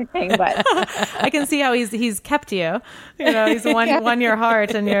that kind of thing, but I can see how he's kept you. You know, he's won your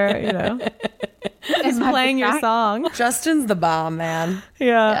heart and your, you know. He's playing your song. Justin's the bomb, man.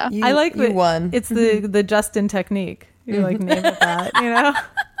 Yeah. I like you won. It's the Justin technique. You like name it that, you know?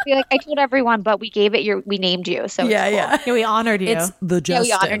 Be like, I told everyone, but we gave it we named you. So yeah, it's cool. Yeah, we honored you. It's the Justin.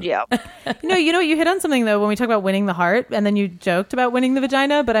 Yeah, we honored you. You know, you hit on something though when we talk about winning the heart, and then you joked about winning the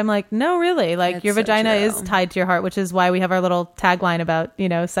vagina, but I'm like, no, really, like That's your so vagina true. is tied to your heart, which is why we have our little tagline about, you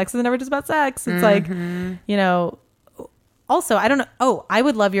know, sex is never just about sex. It's like, you know. Also, I don't know. Oh, I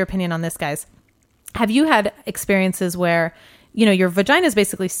would love your opinion on this, guys. Have you had experiences where, you know, your vagina is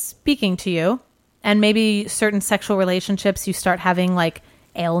basically speaking to you, and maybe certain sexual relationships you start having like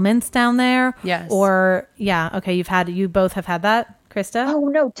ailments down there? Yes. Or okay, you both have had that, Krista? Oh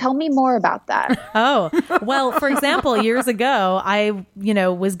no, tell me more about that. Oh, well, for example, years ago, I, you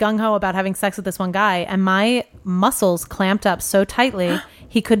know, was gung-ho about having sex with this one guy, and my muscles clamped up so tightly,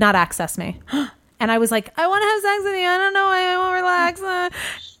 he could not access me. And I was like, I want to have sex with you. I don't know why I won't relax.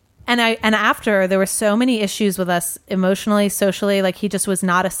 And after, there were so many issues with us emotionally, socially, like he just was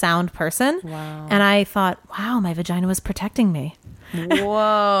not a sound person. Wow. And I thought, wow, my vagina was protecting me.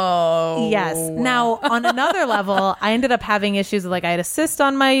 Whoa. Yes. Now, on another level, I ended up having issues with, like, I had a cyst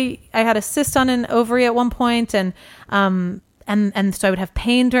on an ovary at one point, and so I would have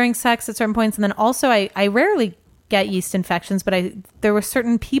pain during sex at certain points. And then also I rarely get yeast infections, but there were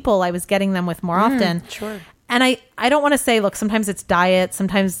certain people I was getting them with more often. Sure. And I don't want to say, look, sometimes it's diet,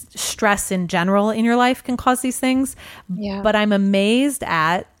 sometimes stress in general in your life can cause these things. Yeah. But I'm amazed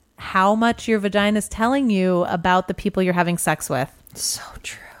at how much your vagina is telling you about the people you're having sex with. So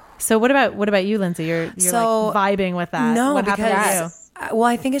true. So what about you, Lindsay? You're So, like vibing with that. No, what happened to because well,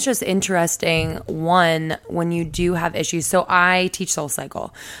 I think it's just interesting. One, when you do have issues. So I teach Soul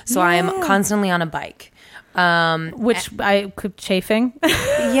Cycle, so I am constantly on a bike. Which I could chafing.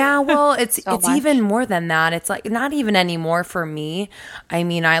 Yeah, well, it's much. even more than that. It's like not even anymore for me. I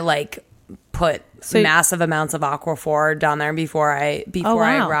mean, I like put massive amounts of Aquaphor down there before I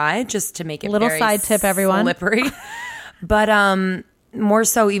wow. ride, just to make it Little very side tip, everyone. slippery. But more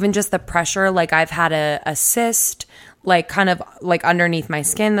so even just the pressure. Like I've had a cyst, like kind of like underneath my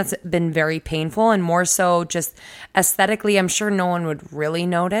skin, that's been very painful, and more so just aesthetically, I'm sure no one would really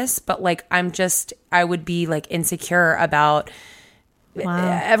notice, but like I would be like insecure about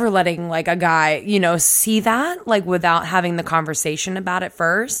ever letting like a guy, you know, see that, like without having the conversation about it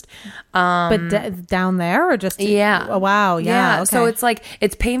first. But down there, or just Yeah. Oh, wow. Yeah. Okay. So it's like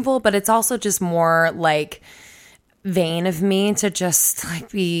it's painful, but it's also just more like vain of me to just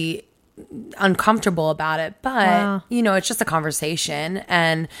like be uncomfortable about it. But you know, it's just a conversation.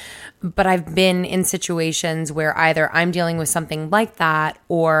 But I've been in situations where either I'm dealing with something like that,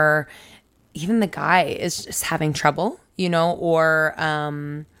 or even the guy is just having trouble, you know, or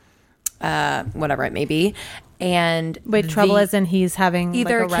whatever it may be. And wait, trouble as in he's having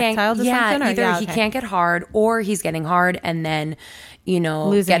either like a erectile dysfunction? either he can't get hard, or he's getting hard and then, you know,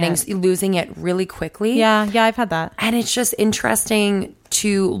 losing it really quickly. Yeah, I've had that. And it's just interesting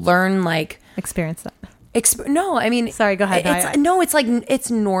to learn, like, experience that. No, I mean, sorry, go ahead. It's like it's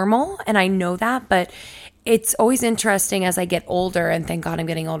normal, and I know that, but it's always interesting as I get older, and thank God I'm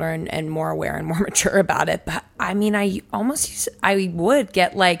getting older and more aware and more mature about it. But I mean, I would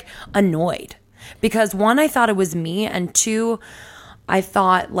get like annoyed, because one, I thought it was me, and two, I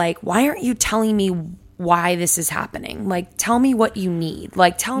thought like, why aren't you telling me why this is happening? Like, tell me what you need.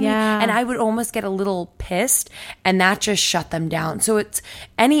 Like, tell me. And I would almost get a little pissed, and that just shut them down. So it's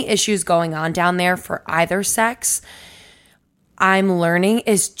any issues going on down there for either sex, I'm learning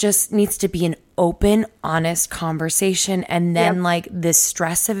is just needs to be an open, honest conversation. And then like the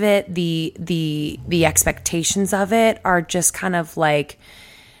stress of it, the expectations of it are just kind of like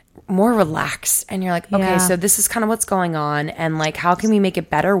more relaxed, and you're like, okay, so this is kind of what's going on, and like, how can we make it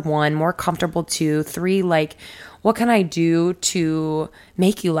better? One, more comfortable. Two, three, like, what can I do to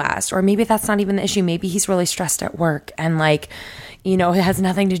make you last? Or maybe that's not even the issue. Maybe he's really stressed at work, and like, you know, it has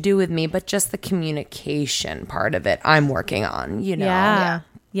nothing to do with me, but just the communication part of it I'm working on, you know?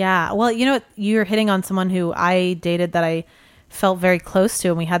 Yeah. Well, you know what? You're hitting on someone who I dated that I felt very close to,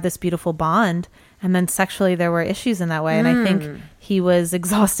 and we had this beautiful bond. And then sexually, there were issues in that way. And I think he was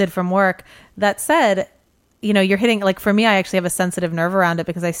exhausted from work. That said, you know, you're hitting, like, for me, I actually have a sensitive nerve around it,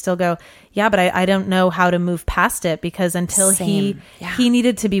 because I still go, but I don't know how to move past it, because until he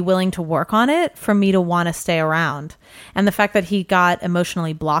needed to be willing to work on it for me to want to stay around. And the fact that he got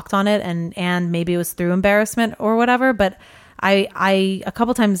emotionally blocked on it, and maybe it was through embarrassment or whatever, but I a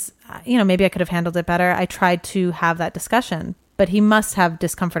couple times, you know, maybe I could have handled it better. I tried to have that discussion, but he must have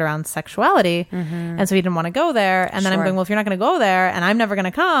discomfort around sexuality. And so he didn't want to go there. And then I'm going, well, if you're not going to go there and I'm never going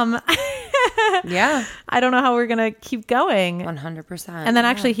to come, Yeah. I don't know how we're going to keep going. 100%. And then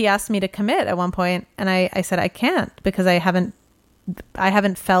actually he asked me to commit at one point, and I said I can't because I haven't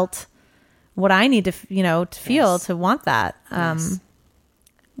felt what I need to, to feel to want that.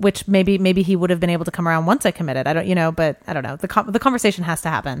 Which maybe he would have been able to come around once I committed. I don't, but I don't know. The conversation has to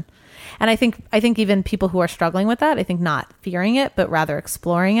happen. And I think even people who are struggling with that, I think not fearing it, but rather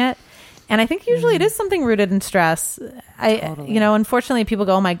exploring it. And I think usually it is something rooted in stress. Totally. Unfortunately people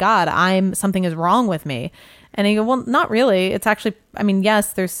go, oh my God, something is wrong with me. And you go, well, not really. It's actually,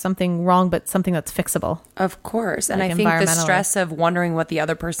 yes, there's something wrong, but something that's fixable. Of course. And I think the stress of wondering what the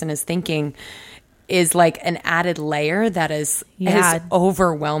other person is thinking is like an added layer that is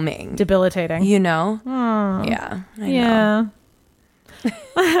overwhelming. Debilitating. Yeah. I know.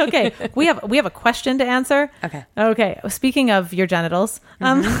 Okay. We have a question to answer. Okay. Speaking of your genitals.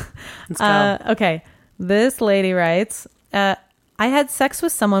 Let's go. Okay. This lady writes, I had sex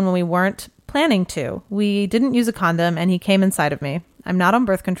with someone when we weren't planning to. We didn't use a condom and he came inside of me. I'm not on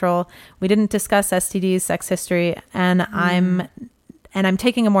birth control. We didn't discuss STDs, sex history, and I'm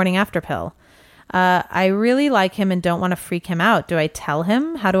taking a morning after pill. I really like him and don't want to freak him out. Do I tell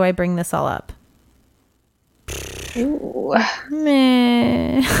him? How do I bring this all up? Ooh.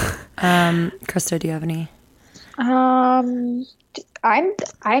 Meh. Krista, do you have any? I'm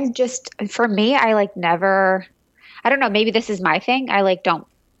just, for me, I like never, I don't know, maybe this is my thing. I like don't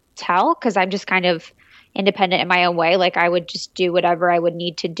tell because I'm just kind of independent in my own way. Like I would just do whatever I would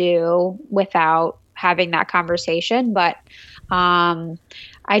need to do without having that conversation. But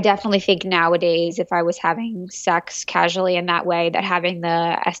I definitely think nowadays, if I was having sex casually in that way, that having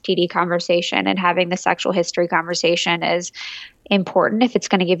the STD conversation and having the sexual history conversation is important if it's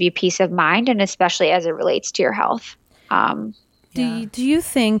going to give you peace of mind, and especially as it relates to your health. Do you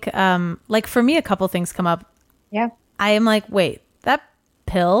think, like for me, a couple things come up. Yeah. I am like, wait, that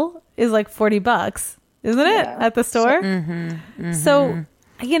pill is like $40, isn't it, at the store? So,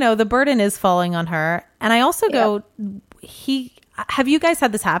 the burden is falling on her. And I also go, have you guys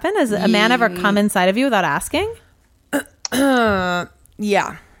had this happen? Has a man ever come inside of you without asking? Yeah.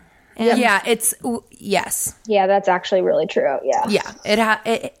 Yes. Yeah, that's actually really true. Yeah.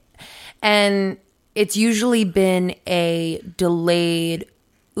 Yeah. And it's usually been a delayed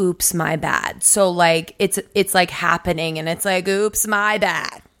oops, my bad. So like it's like happening and it's like, oops, my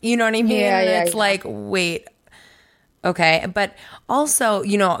bad. You know what I mean? It's like, wait, okay. But also,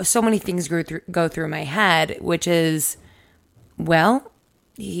 so many things go through my head, which is, well,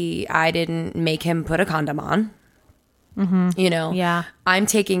 I didn't make him put a condom on. Yeah. I'm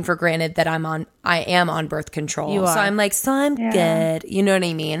taking for granted that I am on birth control. So I'm like, so I'm good. You know what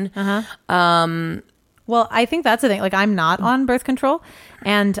I mean? Well, I think that's the thing. Like, I'm not on birth control.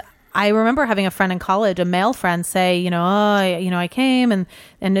 And I remember having a friend in college, a male friend, say, I came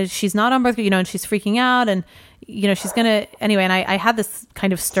and she's not on birth, and she's freaking out and, she's going to, anyway. And I had this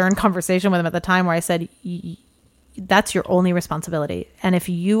kind of stern conversation with him at the time where I said, that's your only responsibility. And if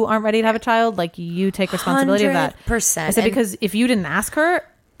you aren't ready to have a child, like you take responsibility of that. 100%. I said, because if you didn't ask her,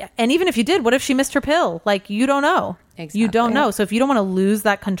 and even if you did, what if she missed her pill? Like, you don't know. Exactly. You don't know. So if you don't want to lose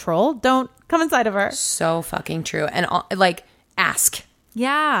that control, don't come inside of her. So fucking true. And like, ask.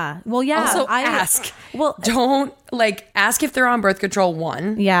 Yeah. Well, yeah. Also ask. Well, don't ask if they're on birth control,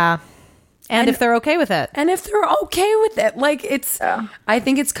 one. Yeah. And if they're okay with it. And if they're okay with it. Like, I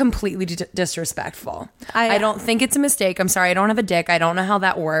think it's completely disrespectful. I don't think it's a mistake. I'm sorry, I don't have a dick. I don't know how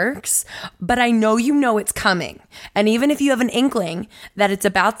that works. But I know it's coming. And even if you have an inkling that it's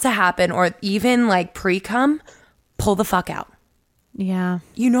about to happen or even like pre-cum, pull the fuck out. Yeah.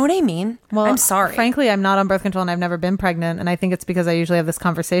 You know what I mean? Well, I'm sorry. Frankly, I'm not on birth control and I've never been pregnant. And I think it's because I usually have this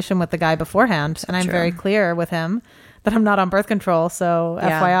conversation with the guy beforehand. And I'm very clear with him that I'm not on birth control. So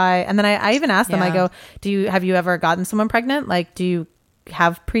FYI. And then I even asked them, I go, have you ever gotten someone pregnant? Like, do you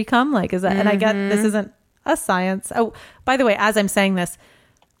have pre-cum? Like, is that, and I get, this isn't a science. Oh, by the way, as I'm saying this,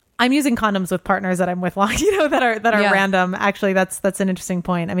 I'm using condoms with partners that I'm with long, that are random. Actually, that's an interesting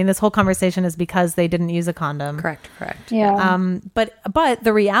point. I mean, this whole conversation is because they didn't use a condom. Correct. Yeah. But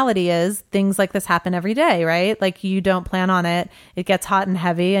the reality is things like this happen every day, right? Like, you don't plan on it. It gets hot and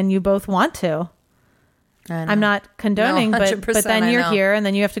heavy and you both want to. I'm not condoning, but then you're here and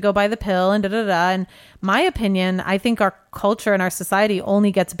then you have to go buy the pill and And my opinion, I think our culture and our society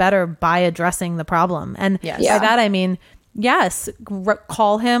only gets better by addressing the problem. And by that, I mean, yes,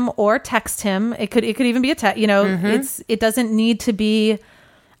 call him or text him. It could even be a text, it doesn't need to be,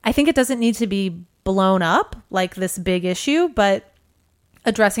 I think it doesn't need to be blown up like this big issue, but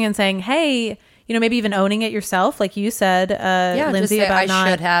addressing and saying, hey, maybe even owning it yourself, like you said, Lindsay, just say, about I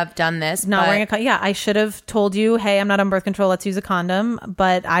should have done this. Not wearing a condom. Yeah, I should have told you, hey, I'm not on birth control. Let's use a condom.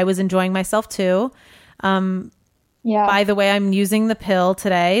 But I was enjoying myself too. By the way, I'm using the pill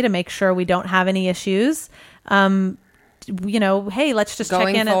today to make sure we don't have any issues. Hey, let's just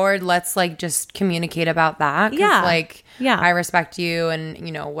going check in. Going forward, let's like just communicate about that. I respect you and,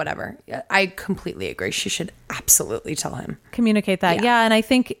 whatever. I completely agree. She should absolutely tell him. Communicate that. Yeah. And I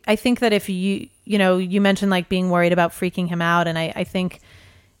think that if you mentioned like being worried about freaking him out. And I think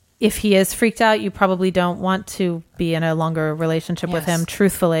if he is freaked out, you probably don't want to be in a longer relationship with him,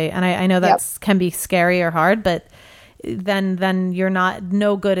 truthfully. And I know that can be scary or hard, but then you're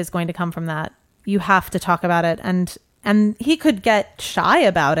no good is going to come from that. You have to talk about it. And he could get shy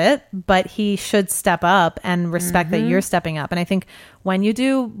about it, but he should step up and respect that you're stepping up. And I think when you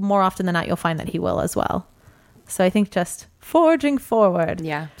do, more often than not, you'll find that he will as well. So I think just forging forward.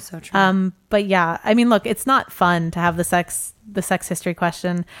 Yeah, so true. But yeah, I mean, look, it's not fun to have the sex history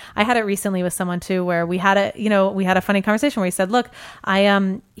question. I had it recently with someone too, where we had a funny conversation where he said, look,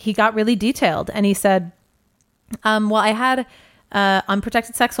 he got really detailed. And he said, well, I had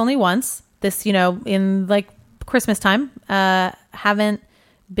unprotected sex only once. This, in like Christmas time. Haven't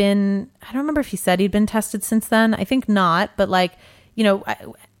been, I don't remember if he said he'd been tested since then. I think not, but like,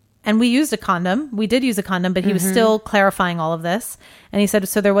 and we used a condom. We did use a condom, but he was still clarifying all of this. And he said,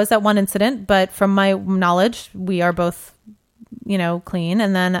 so there was that one incident, but from my knowledge, we are both, clean.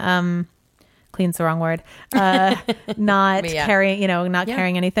 And then, clean's the wrong word, not carrying,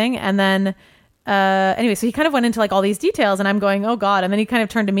 carrying anything. And then, anyway, so he kind of went into like all these details and I'm going, oh God. And then he kind of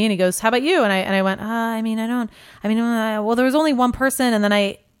turned to me and he goes, how about you? And I went, well, there was only one person. And then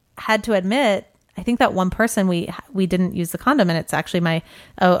I had to admit, I think that one person we didn't use the condom, and it's actually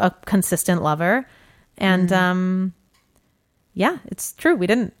a consistent lover. And, it's true. We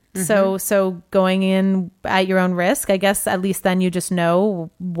didn't. So going in at your own risk, I guess at least then you just know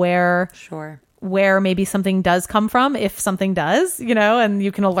where maybe something does come from, if something does, and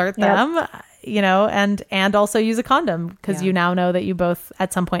you can alert them. And also use a condom because you now know that you both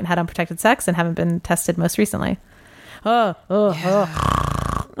at some point had unprotected sex and haven't been tested most recently. I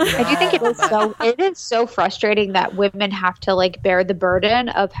do think it is so frustrating that women have to like bear the burden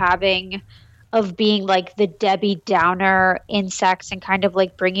of being like the Debbie Downer in sex and kind of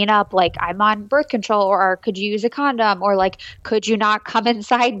like bringing up like I'm on birth control, or could you use a condom, or like could you not come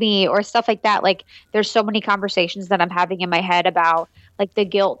inside me, or stuff like that. Like there's so many conversations that I'm having in my head about like the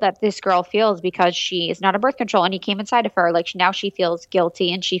guilt that this girl feels because she is not on birth control and he came inside of her. Like now she feels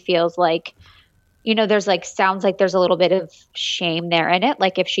guilty and she feels like, there's like, sounds like there's a little bit of shame there in it.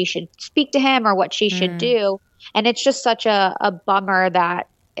 Like if she should speak to him or what she should do. And it's just such a bummer that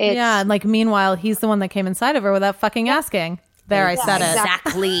and like meanwhile he's the one that came inside of her without fucking asking. There, I said it.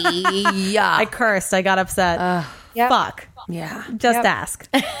 Exactly. Yeah. I cursed. I got upset. Fuck. Yeah. Just ask.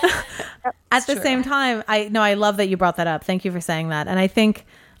 At the same time, I love that you brought that up. Thank you for saying that. And I think,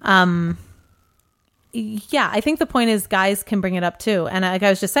 I think the point is guys can bring it up too. And like I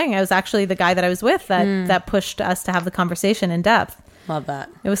was just saying, I was actually the guy that I was with that pushed us to have the conversation in depth. Love that.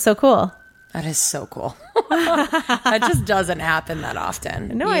 It was so cool. That is so cool. That just doesn't happen that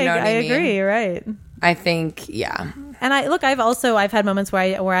often. No, I agree. You're right. I think, yeah. And I've had moments where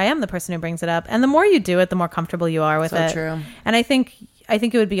I am the person who brings it up, and the more you do it, the more comfortable you are with it. So true. And I think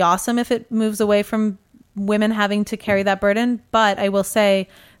it would be awesome if it moves away from women having to carry that burden. But I will say,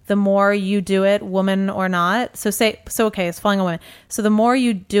 the more you do it, woman or not. Okay, it's falling on women. So the more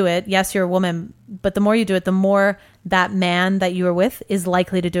you do it, yes, you're a woman, but the more you do it, the more that man that you are with is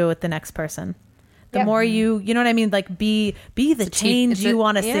likely to do it with the next person. The more you know what I mean? Like be the change you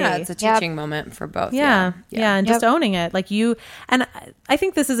want to see. Yeah, it's a teaching moment for both. Yeah. And just owning it. like you. And I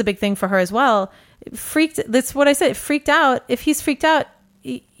think this is a big thing for her as well. That's what I said. Freaked out. If he's freaked out,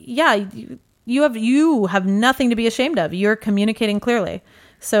 you have nothing to be ashamed of. You're communicating clearly.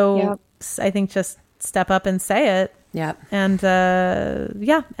 So I think just step up and say it. Yeah. And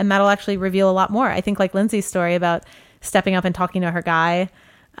and that'll actually reveal a lot more. I think like Lindsay's story about stepping up and talking to her guy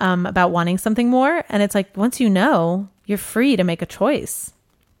about wanting something more. And it's like, once you know, you're free to make a choice.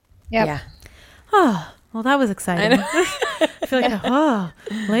 Yep. Yeah. Oh, well, that was exciting. I feel like,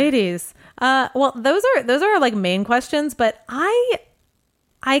 ladies. Well, those are like main questions, but I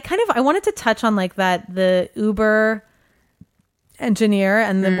wanted to touch on like the Uber engineer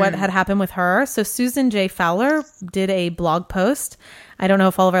and what had happened with her. So Susan J. Fowler did a blog post. I don't know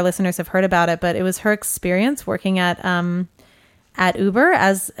if all of our listeners have heard about it, but it was her experience working at Uber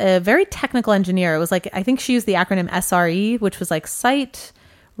as a very technical engineer. It was like, I think she used the acronym SRE, which was like site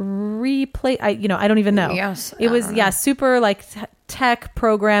replay. I don't even know. Yes, it was super like tech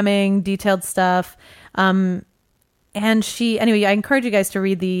programming, detailed stuff. And anyway, I encourage you guys to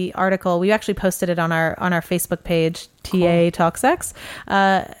read the article. We actually posted it on our Facebook page, TA Talk Sex.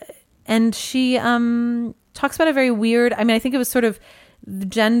 And she talks about a very weird, I think it was sort of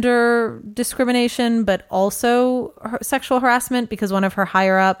gender discrimination, but also sexual harassment, because one of her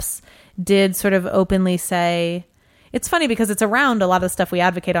higher ups did sort of openly say, it's funny because it's around a lot of the stuff we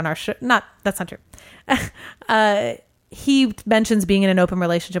advocate on our show. That's not true. He mentions being in an open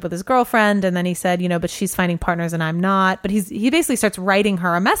relationship with his girlfriend, and then he said, but she's finding partners and I'm not. But he basically starts writing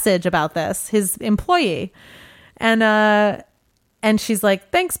her a message about this, his employee. And she's like,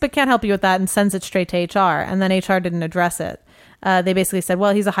 thanks, but can't help you with that, and sends it straight to HR. And then HR didn't address it. They basically said,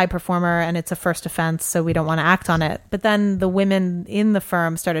 well, he's a high performer and it's a first offense, so we don't want to act on it. But then the women in the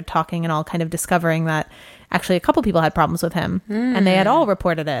firm started talking and all kind of discovering that actually a couple people had problems with him, and they had all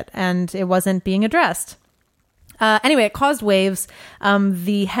reported it, and it wasn't being addressed. Anyway, it caused waves.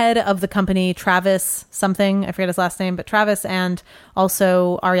 The head of the company, Travis something, I forget his last name, but Travis, and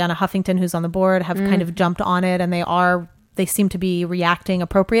also Ariana Huffington, who's on the board, have kind of jumped on it, and they seem to be reacting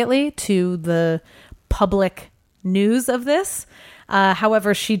appropriately to the public news of this.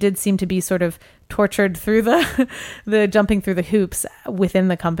 However, she did seem to be sort of tortured through the jumping through the hoops within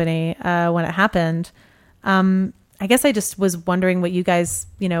the company when it happened. I guess I just was wondering what you guys,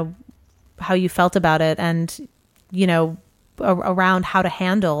 how you felt about it, and around how to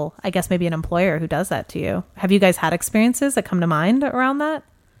handle, I guess, maybe an employer who does that to you. Have you guys had experiences that come to mind around that?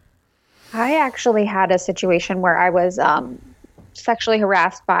 I actually had a situation where I was sexually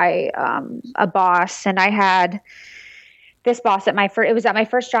harassed by a boss, and I had this boss at it was at my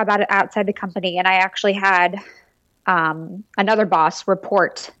first job outside the company, and I actually had another boss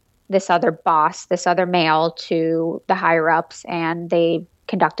report this other male to the higher ups, and they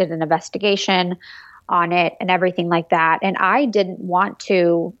conducted an investigation on it and everything like that. And I didn't want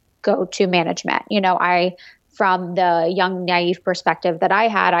to go to management. From the young, naive perspective that I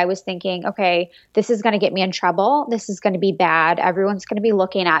had, I was thinking, okay, this is going to get me in trouble. This is going to be bad. Everyone's going to be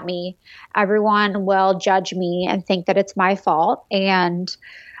looking at me. Everyone will judge me and think that it's my fault. And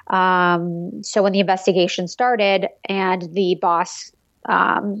so when the investigation started, and the boss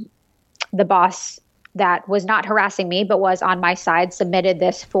that was not harassing me but was on my side submitted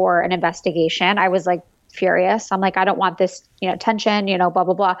this for an investigation, I was like furious. I'm like, I don't want this, tension, blah,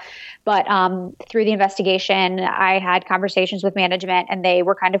 blah, blah. But through the investigation, I had conversations with management, and they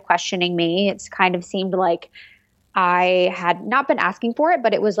were kind of questioning me. It's kind of seemed like I had not been asking for it,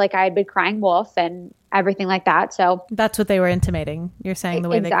 but it was like I had been crying wolf and everything like that. So that's what they were intimating. You're saying the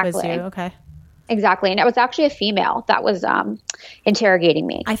way they quizzed you. Okay. Exactly. And it was actually a female that was interrogating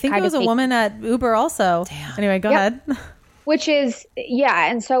me. I think it was a woman at Uber also. Damn. Anyway, go ahead. Which is,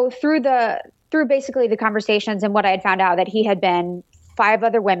 And so through basically the conversations and what I had found out, that he had been 5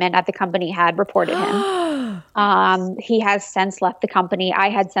 other women at the company had reported him. He has since left the company. I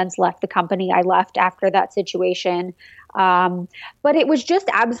had since left the company. I left after that situation. But it was just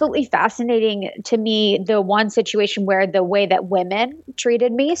absolutely fascinating to me, the one situation where the way that women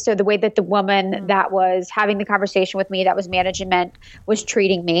treated me. So the way that the woman that was having the conversation with me, that was management, was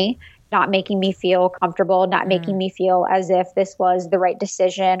treating me, not making me feel comfortable, not making me feel as if this was the right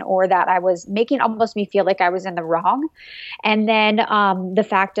decision, or that I was making almost me feel like I was in the wrong. And then the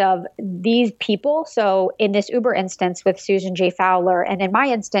fact of these people, so in this Uber instance with Susan J. Fowler, and in my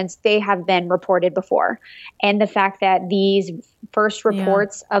instance, they have been reported before. And the fact that these first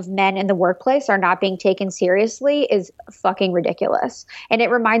reports of men in the workplace are not being taken seriously is fucking ridiculous. And it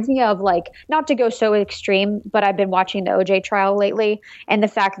reminds me of, like, not to go so extreme, but I've been watching the OJ trial lately, and the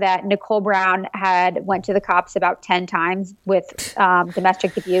fact that Nicole Brown went to the cops about 10 times with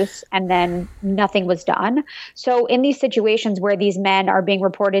domestic abuse, and then nothing was done. So in these situations where these men are being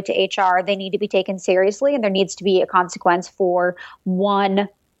reported to HR, they need to be taken seriously, and there needs to be a consequence for one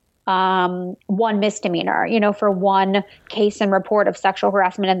misdemeanor, for one case and report of sexual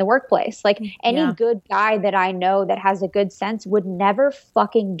harassment in the workplace. Like, any good guy that I know that has a good sense would never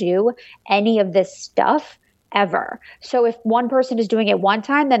fucking do any of this stuff ever. So if one person is doing it one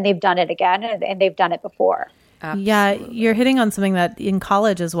time, then they've done it again, and they've done it before. Absolutely. Yeah, you're hitting on something that in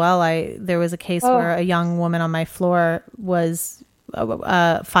college as well. There was a case where a young woman on my floor was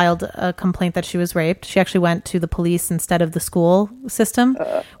filed a complaint that she was raped. She actually went to the police instead of the school system,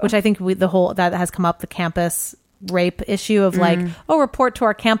 which I think that has come up, the campus rape issue of report to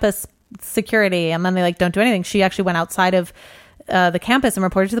our campus security, and then they don't do anything. She actually went outside of the campus and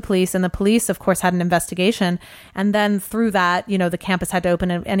reported to the police, and the police, of course, had an investigation. And then through that, the campus had to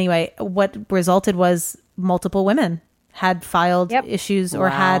open it anyway. What resulted was multiple women had filed issues or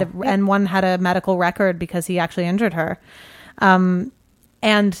and one had a medical record because he actually injured her. And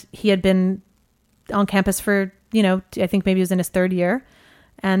he had been on campus for, I think maybe he was in his third year.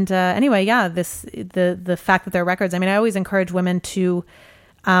 And anyway, the fact that there are records, I mean, I always encourage women to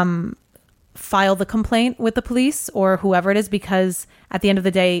file the complaint with the police or whoever it is, because at the end of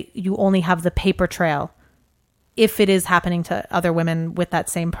the day, you only have the paper trail if it is happening to other women with that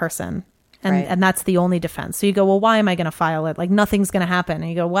same person. And that's the only defense. So you go, well, why am I going to file it? Like, nothing's going to happen. And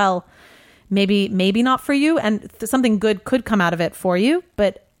you go, well, maybe not for you. And something good could come out of it for you.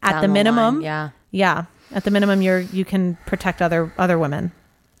 But at the minimum, at the minimum, you can protect other women.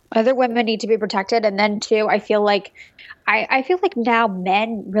 Other women need to be protected. And then too, I feel like now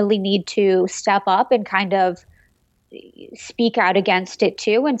men really need to step up and kind of speak out against it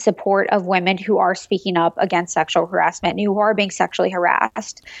too, in support of women who are speaking up against sexual harassment and who are being sexually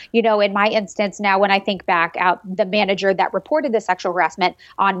harassed. In my instance now, when I think back out, the manager that reported the sexual harassment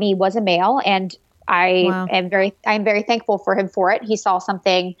on me was a male, and I'm very thankful for him for it. He saw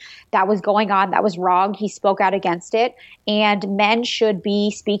something that was going on that was wrong. He spoke out against it, and men should be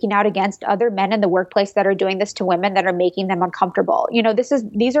speaking out against other men in the workplace that are doing this to women, that are making them uncomfortable.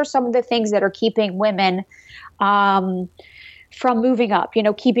 These are some of the things that are keeping women from moving up,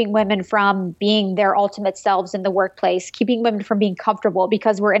 keeping women from being their ultimate selves in the workplace, keeping women from being comfortable,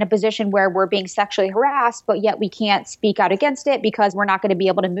 because we're in a position where we're being sexually harassed, but yet we can't speak out against it because we're not going to be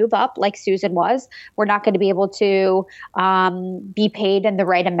able to move up like Susan was. We're not going to be able to be paid in the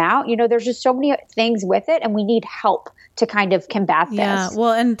right amount. There's just so many things with it, and we need help to kind of combat this. Yeah,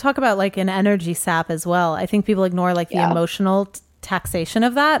 well, and talk about like an energy sap as well. I think people ignore like the emotional taxation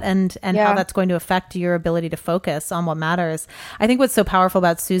of that and how that's going to affect your ability to focus on what matters. I think what's so powerful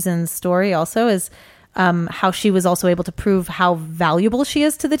about Susan's story also is how she was also able to prove how valuable she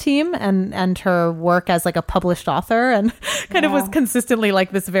is to the team, and her work as like a published author, and kind of was consistently like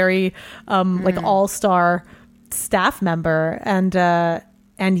this very like all-star staff member, and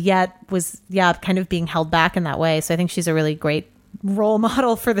yet was kind of being held back in that way. So I think she's a really great role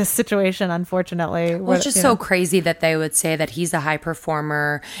model for this situation, unfortunately. Well, it's just so crazy that they would say that he's a high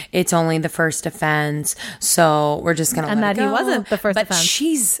performer. It's only the first offense, so we're just gonna let it go. He wasn't the first offense. But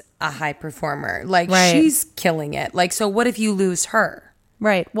she's a high performer. Like, she's killing it. Like, so what if you lose her?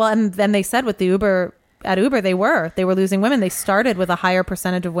 Right. Well, and then they said with the Uber, at Uber, they were losing women. They started with a higher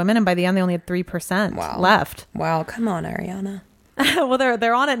percentage of women, and by the end, they only had 3% left. Wow. Come on, Ariana. Well,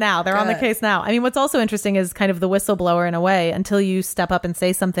 they're on it now. They're on the case now. I mean, what's also interesting is kind of the whistleblower in a way. Until you step up and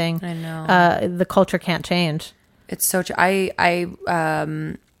say something, I know the culture can't change. It's so true.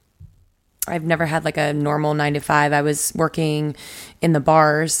 I've never had like a normal 9 to 5. I was working in the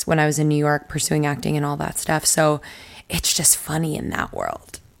bars when I was in New York, pursuing acting and all that stuff. So it's just funny in that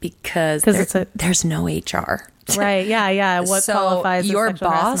world because there's no HR. Right. Yeah. What qualifies as your sexual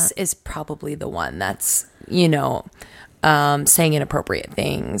boss harassment? is probably the one that's, saying inappropriate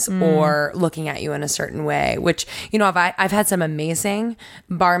things or looking at you in a certain way, which, I've had some amazing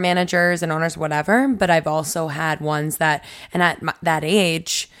bar managers and owners, whatever, but I've also had ones that, and at that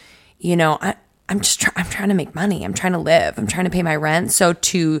age, I'm trying to make money. I'm trying to live. I'm trying to pay my rent. So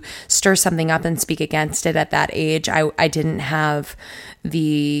to stir something up and speak against it at that age, I didn't have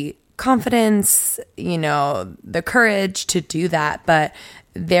the confidence, the courage to do that. But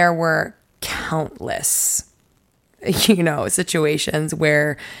there were countless situations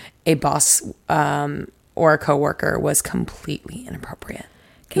where a boss or a coworker was completely inappropriate.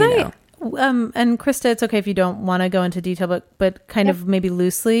 And Krista, it's okay if you don't want to go into detail, but kind of maybe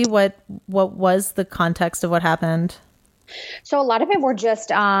loosely, what was the context of what happened? So a lot of it were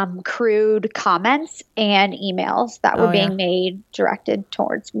just crude comments and emails that were being made directed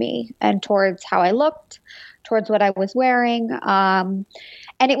towards me and towards how I looked, towards what I was wearing. And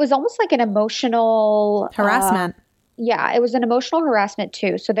it was almost like an emotional harassment. It was an emotional harassment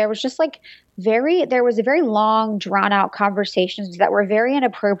too. So there was just there was a very long, drawn out conversations that were very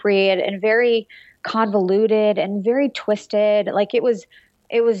inappropriate and very convoluted and very twisted. Like it was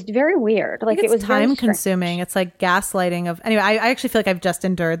very weird. Like it was time consuming. It's like gaslighting anyway, I actually feel like I've just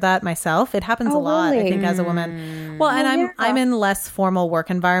endured that myself. It happens a lot, really? I think, as a woman. Well, and I'm in less formal work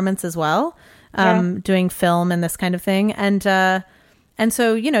environments as well, doing film and this kind of thing. And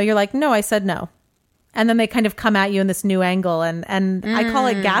so, you're like, no, I said no. And then they kind of come at you in this new angle. And I call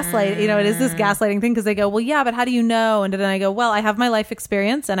it gaslight. It is this gaslighting thing because they go, well, yeah, but how do you know? And then I go, well, I have my life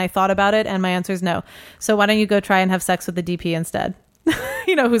experience and I thought about it and my answer is no. So why don't you go try and have sex with the DP instead?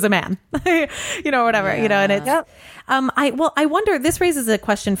 Who's a man, whatever, and it's, I wonder, this raises a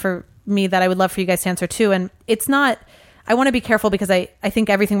question for me that I would love for you guys to answer too. And it's not, I want to be careful because I think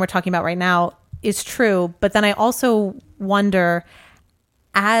everything we're talking about right now is true. But then I also wonder,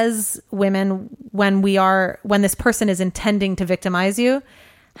 as women, when this person is intending to victimize you,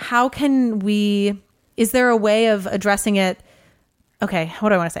 is there a way of addressing it? Okay, what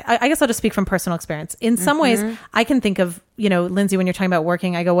do I want to say? I guess I'll just speak from personal experience. In some ways, I can think of, Lindsay, when you're talking about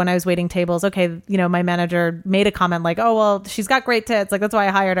working, I go, when I was waiting tables, okay, my manager made a comment like, oh, well, she's got great tits. Like, that's why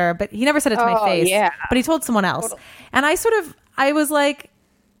I hired her. But he never said it to my face. Yeah. But he told someone else. Totally. And I was like,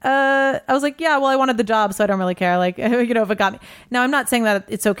 yeah, well, I wanted the job, so I don't really care. Like, if it got me. Now, I'm not saying that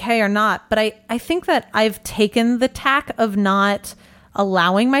it's okay or not, but I think that I've taken the tack of not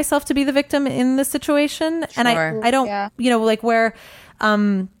allowing myself to be the victim in this situation. Sure. And I don't, like where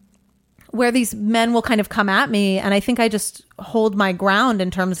these men will kind of come at me, and I think I just hold my ground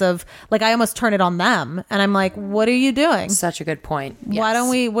in terms of, like, I almost turn it on them, and I'm like, what are you doing? Such a good point.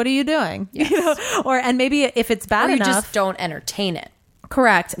 Yes. What are you doing? Yes. And maybe if it's bad enough, you just don't entertain it.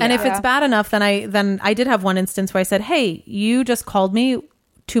 Correct. And if it's bad enough, then I did have one instance where I said, hey, you just called me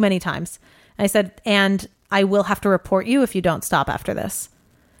too many times. And I said, and I will have to report you if you don't stop after this.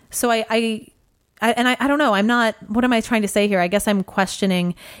 So I don't know. I'm not, what am I trying to say here? I guess I'm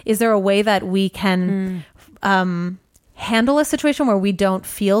questioning, is there a way that we can handle a situation where we don't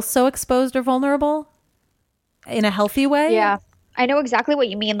feel so exposed or vulnerable in a healthy way? Yeah. I know exactly what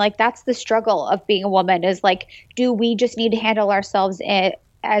you mean. Like, that's the struggle of being a woman, is like, do we just need to handle ourselves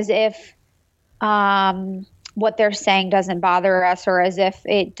as if what they're saying doesn't bother us, or as if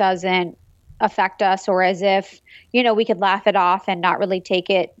it doesn't affect us, or as if, we could laugh it off and not really take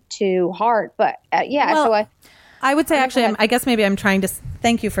it to heart. But so I would say, actually, I guess maybe I'm trying to,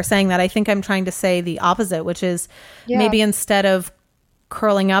 thank you for saying that. I think I'm trying to say the opposite, which is maybe instead of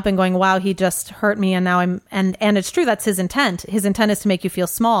curling up and going, wow, he just hurt me, and now and it's true, that's his intent. His intent is to make you feel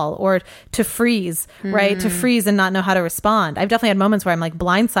small, or to freeze, right? To freeze and not know how to respond. I've definitely had moments where I'm like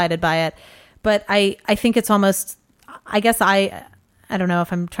blindsided by it, but I think it's almost, I guess I don't know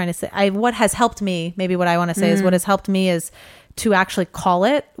if I'm trying to say, what has helped me, maybe what I want to say is, what has helped me is to actually call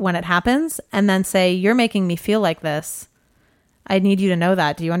it when it happens, and then say, you're making me feel like this. I need you to know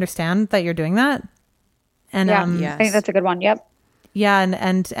that. Do you understand that you're doing that? And I think that's a good one. Yep. Yeah.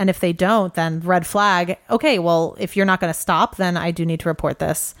 And if they don't, then red flag. Okay, well, if you're not going to stop, then I do need to report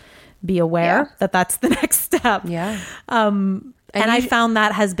this. Be aware that that's the next step. Yeah. And I found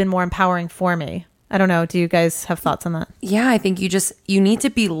that has been more empowering for me. I don't know. Do you guys have thoughts on that? Yeah, I think you need to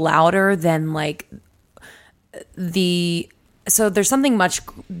be louder than like so there's something much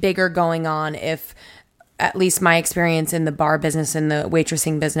bigger going on. If, at least my experience in the bar business and the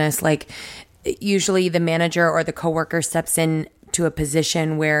waitressing business, like usually the manager or the coworker steps in to a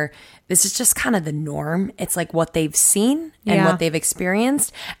position where this is just kind of the norm. It's like what they've seen and what they've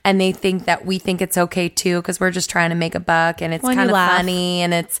experienced. And they think that we think it's okay too, because we're just trying to make a buck, and it's kind of funny,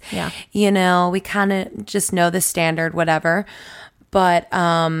 and it's, we kind of just know the standard, whatever. But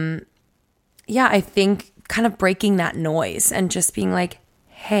I think kind of breaking that noise and just being like,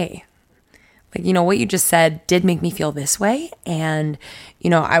 hey, like, what you just said did make me feel this way. And,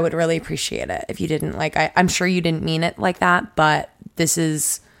 I would really appreciate it if you didn't, like, I'm sure you didn't mean it like that, but this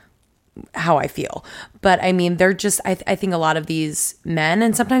is how I feel. But I mean, they're just, I think a lot of these men,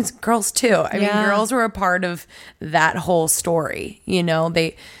 and sometimes girls too. I mean, girls were a part of that whole story,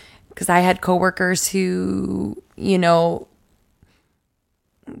 because I had coworkers who,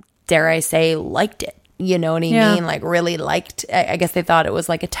 dare I say, liked it. You know what I mean? Like, really liked, I guess they thought it was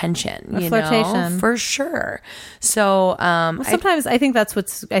like attention, flirtation. For sure. So, sometimes I think I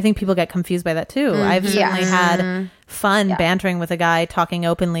think people get confused by that too. I've certainly had fun bantering with a guy, talking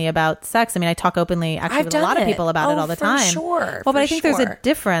openly about sex. I mean, I talk openly actually with a lot of people about it all the time. Sure. Well, but I think there's a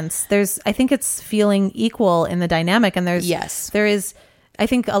difference. I think it's feeling equal in the dynamic, and there is, I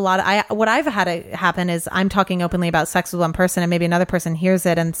think a lot of, what I've had happen is I'm talking openly about sex with one person, and maybe another person hears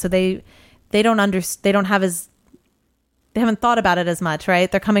it, and so they haven't thought about it as much, right?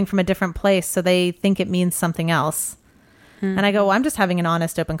 They're coming from a different place, so they think it means something else. And I go, well, I'm just having an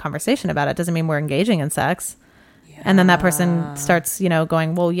honest, open conversation about it. Doesn't mean we're engaging in sex. And then that person starts,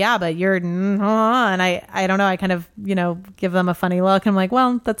 going, well, yeah, but you're, and I don't know. I kind of, give them a funny look. I'm like,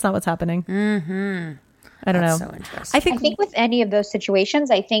 well, that's not what's happening. I don't know. So interesting. I think with any of those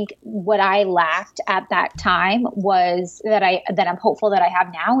situations, I think what I lacked at that time was that I'm hopeful that I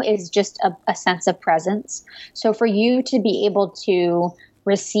have now is just a sense of presence. So for you to be able to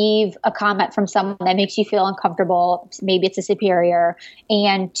receive a comment from someone that makes you feel uncomfortable, maybe it's a superior,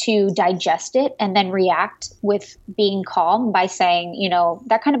 and to digest it and then react with being calm by saying,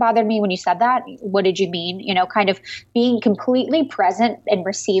 that kind of bothered me when you said that. What did you mean? Kind of being completely present and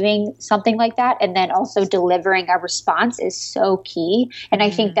receiving something like that, and then also delivering a response is so key. And I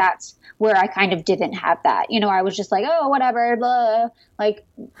think that's where I kind of didn't have that. I was just like, oh, whatever, blah.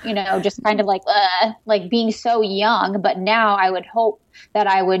 Just kind of like being so young. But now I would hope that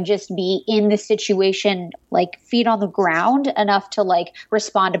I would just be in the situation, like feet on the ground enough to like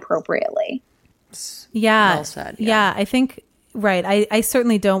respond appropriately. Yeah. Well said. Yeah. I think, right. I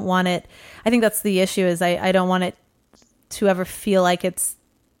certainly don't want it. I think that's the issue is I don't want it to ever feel like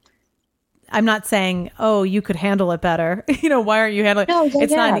I'm not saying, oh, you could handle it better. Why aren't you handling it? No,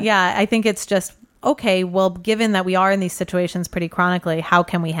 it's not. Yeah. I think it's just, okay, well, given that we are in these situations pretty chronically, how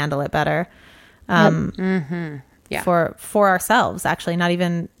can we handle it better? Yeah. For ourselves, actually, not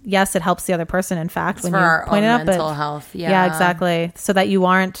even, yes, it helps the other person. In fact, it's when for you our point own it out, mental health. Yeah, exactly. So that you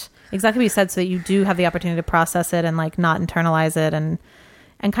aren't exactly what you said, so that you do have the opportunity to process it and like not internalize it and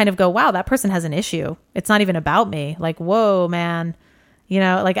kind of go, wow, that person has an issue. It's not even about me. Like, whoa, man.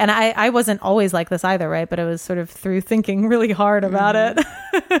 And I wasn't always like this either, right? But it was sort of through thinking really hard about it.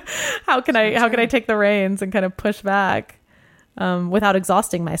 How can I take the reins and kind of push back without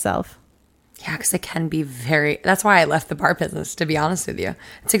exhausting myself? Yeah, because it can be that's why I left the bar business, to be honest with you.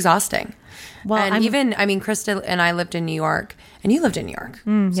 It's exhausting. Well, and Krista and I lived in New York, and you lived in New York.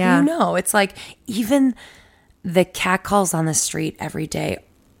 So it's like even the catcalls on the street every day,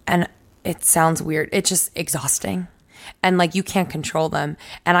 and it sounds weird. It's just exhausting. And like you can't control them.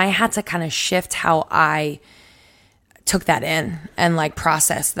 And I had to kind of shift how I took that in and like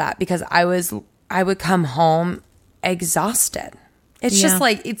process that, because I would come home exhausted. It's just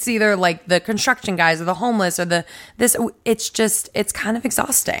like, it's either like the construction guys or the homeless or it's kind of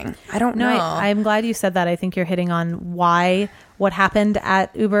exhausting. I don't know. I'm glad you said that. I think you're hitting on what happened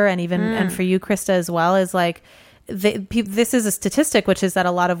at Uber, and even, and for you, Krista, as well, is like, this is a statistic, which is that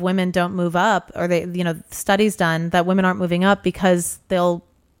a lot of women don't move up, or studies done that women aren't moving up because they'll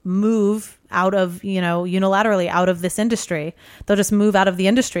move out of, unilaterally out of this industry. They'll just move out of the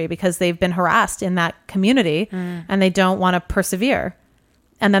industry because they've been harassed in that community and they don't want to persevere.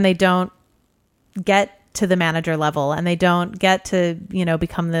 And then they don't get to the manager level, and they don't get to,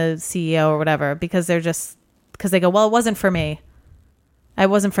 become the CEO or whatever, because they go, well, it wasn't for me. It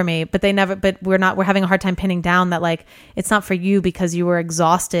wasn't for me, but we're having a hard time pinning down that like, it's not for you because you were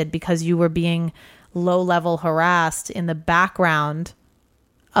exhausted, because you were being low level harassed in the background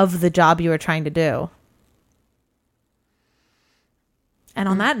of the job you were trying to do. And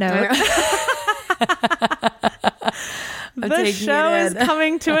on that note, the show is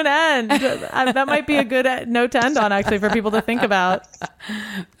coming to an end. That might be a good note to end on, actually, for people to think about.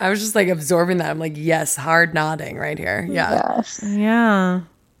 I was just like absorbing that. I'm like, yes, hard nodding right here. Yeah. Yes. Yeah.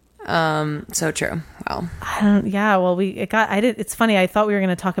 So true. Well, it's funny. I thought we were going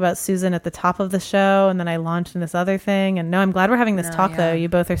to talk about Susan at the top of the show, and then I launched in this other thing. And no, I'm glad we're having this talk though. You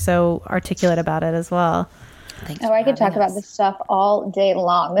both are so articulate about it as well. Thanks. I could talk about this stuff all day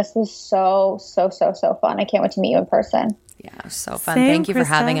long. This was so fun. I can't wait to meet you in person. Yeah, so fun. Thank you for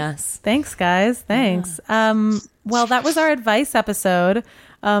having us. Thanks, guys. Thanks. Yeah. Well, that was our advice episode.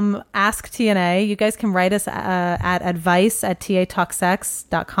 Ask TNA. You guys can write us at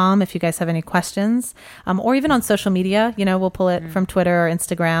advice@tatalksex.com if you guys have any questions, or even on social media. We'll pull it from Twitter or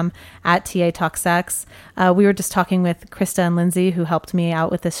Instagram at @tatalksex. We were just talking with Krista and Lindsay, who helped me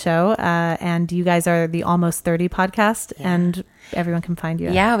out with this show, and you guys are the Almost 30 podcast, and everyone can find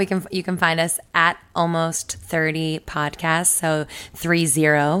you. Yeah, you can find us at Almost 30 podcast, so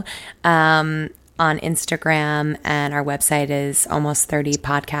 30. On Instagram, and our website is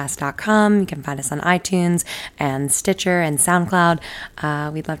almost30podcast.com. You can find us on iTunes and Stitcher and SoundCloud.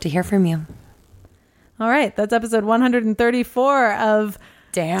 We'd love to hear from you. All right. That's episode 134 of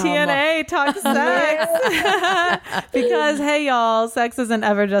TNA Talk Sex. Because, hey, y'all, sex isn't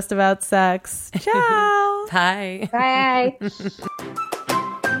ever just about sex. Ciao. Bye. Bye.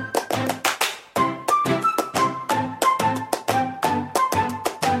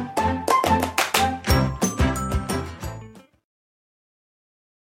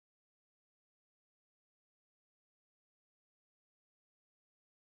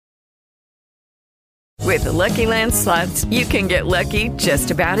 With the Lucky Land Slots, you can get lucky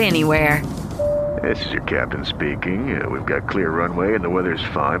just about anywhere. This is your captain speaking. We've got clear runway and the weather's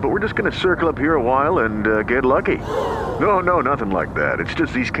fine, but we're just going to circle up here a while and get lucky. No, nothing like that. It's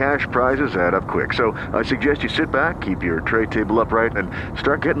just these cash prizes add up quick. So I suggest you sit back, keep your tray table upright, and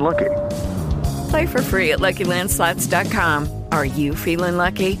start getting lucky. Play for free at LuckyLandSlots.com. Are you feeling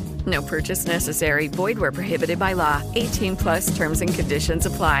lucky? No purchase necessary. Void where prohibited by law. 18 plus terms and conditions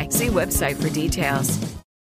apply. See website for details.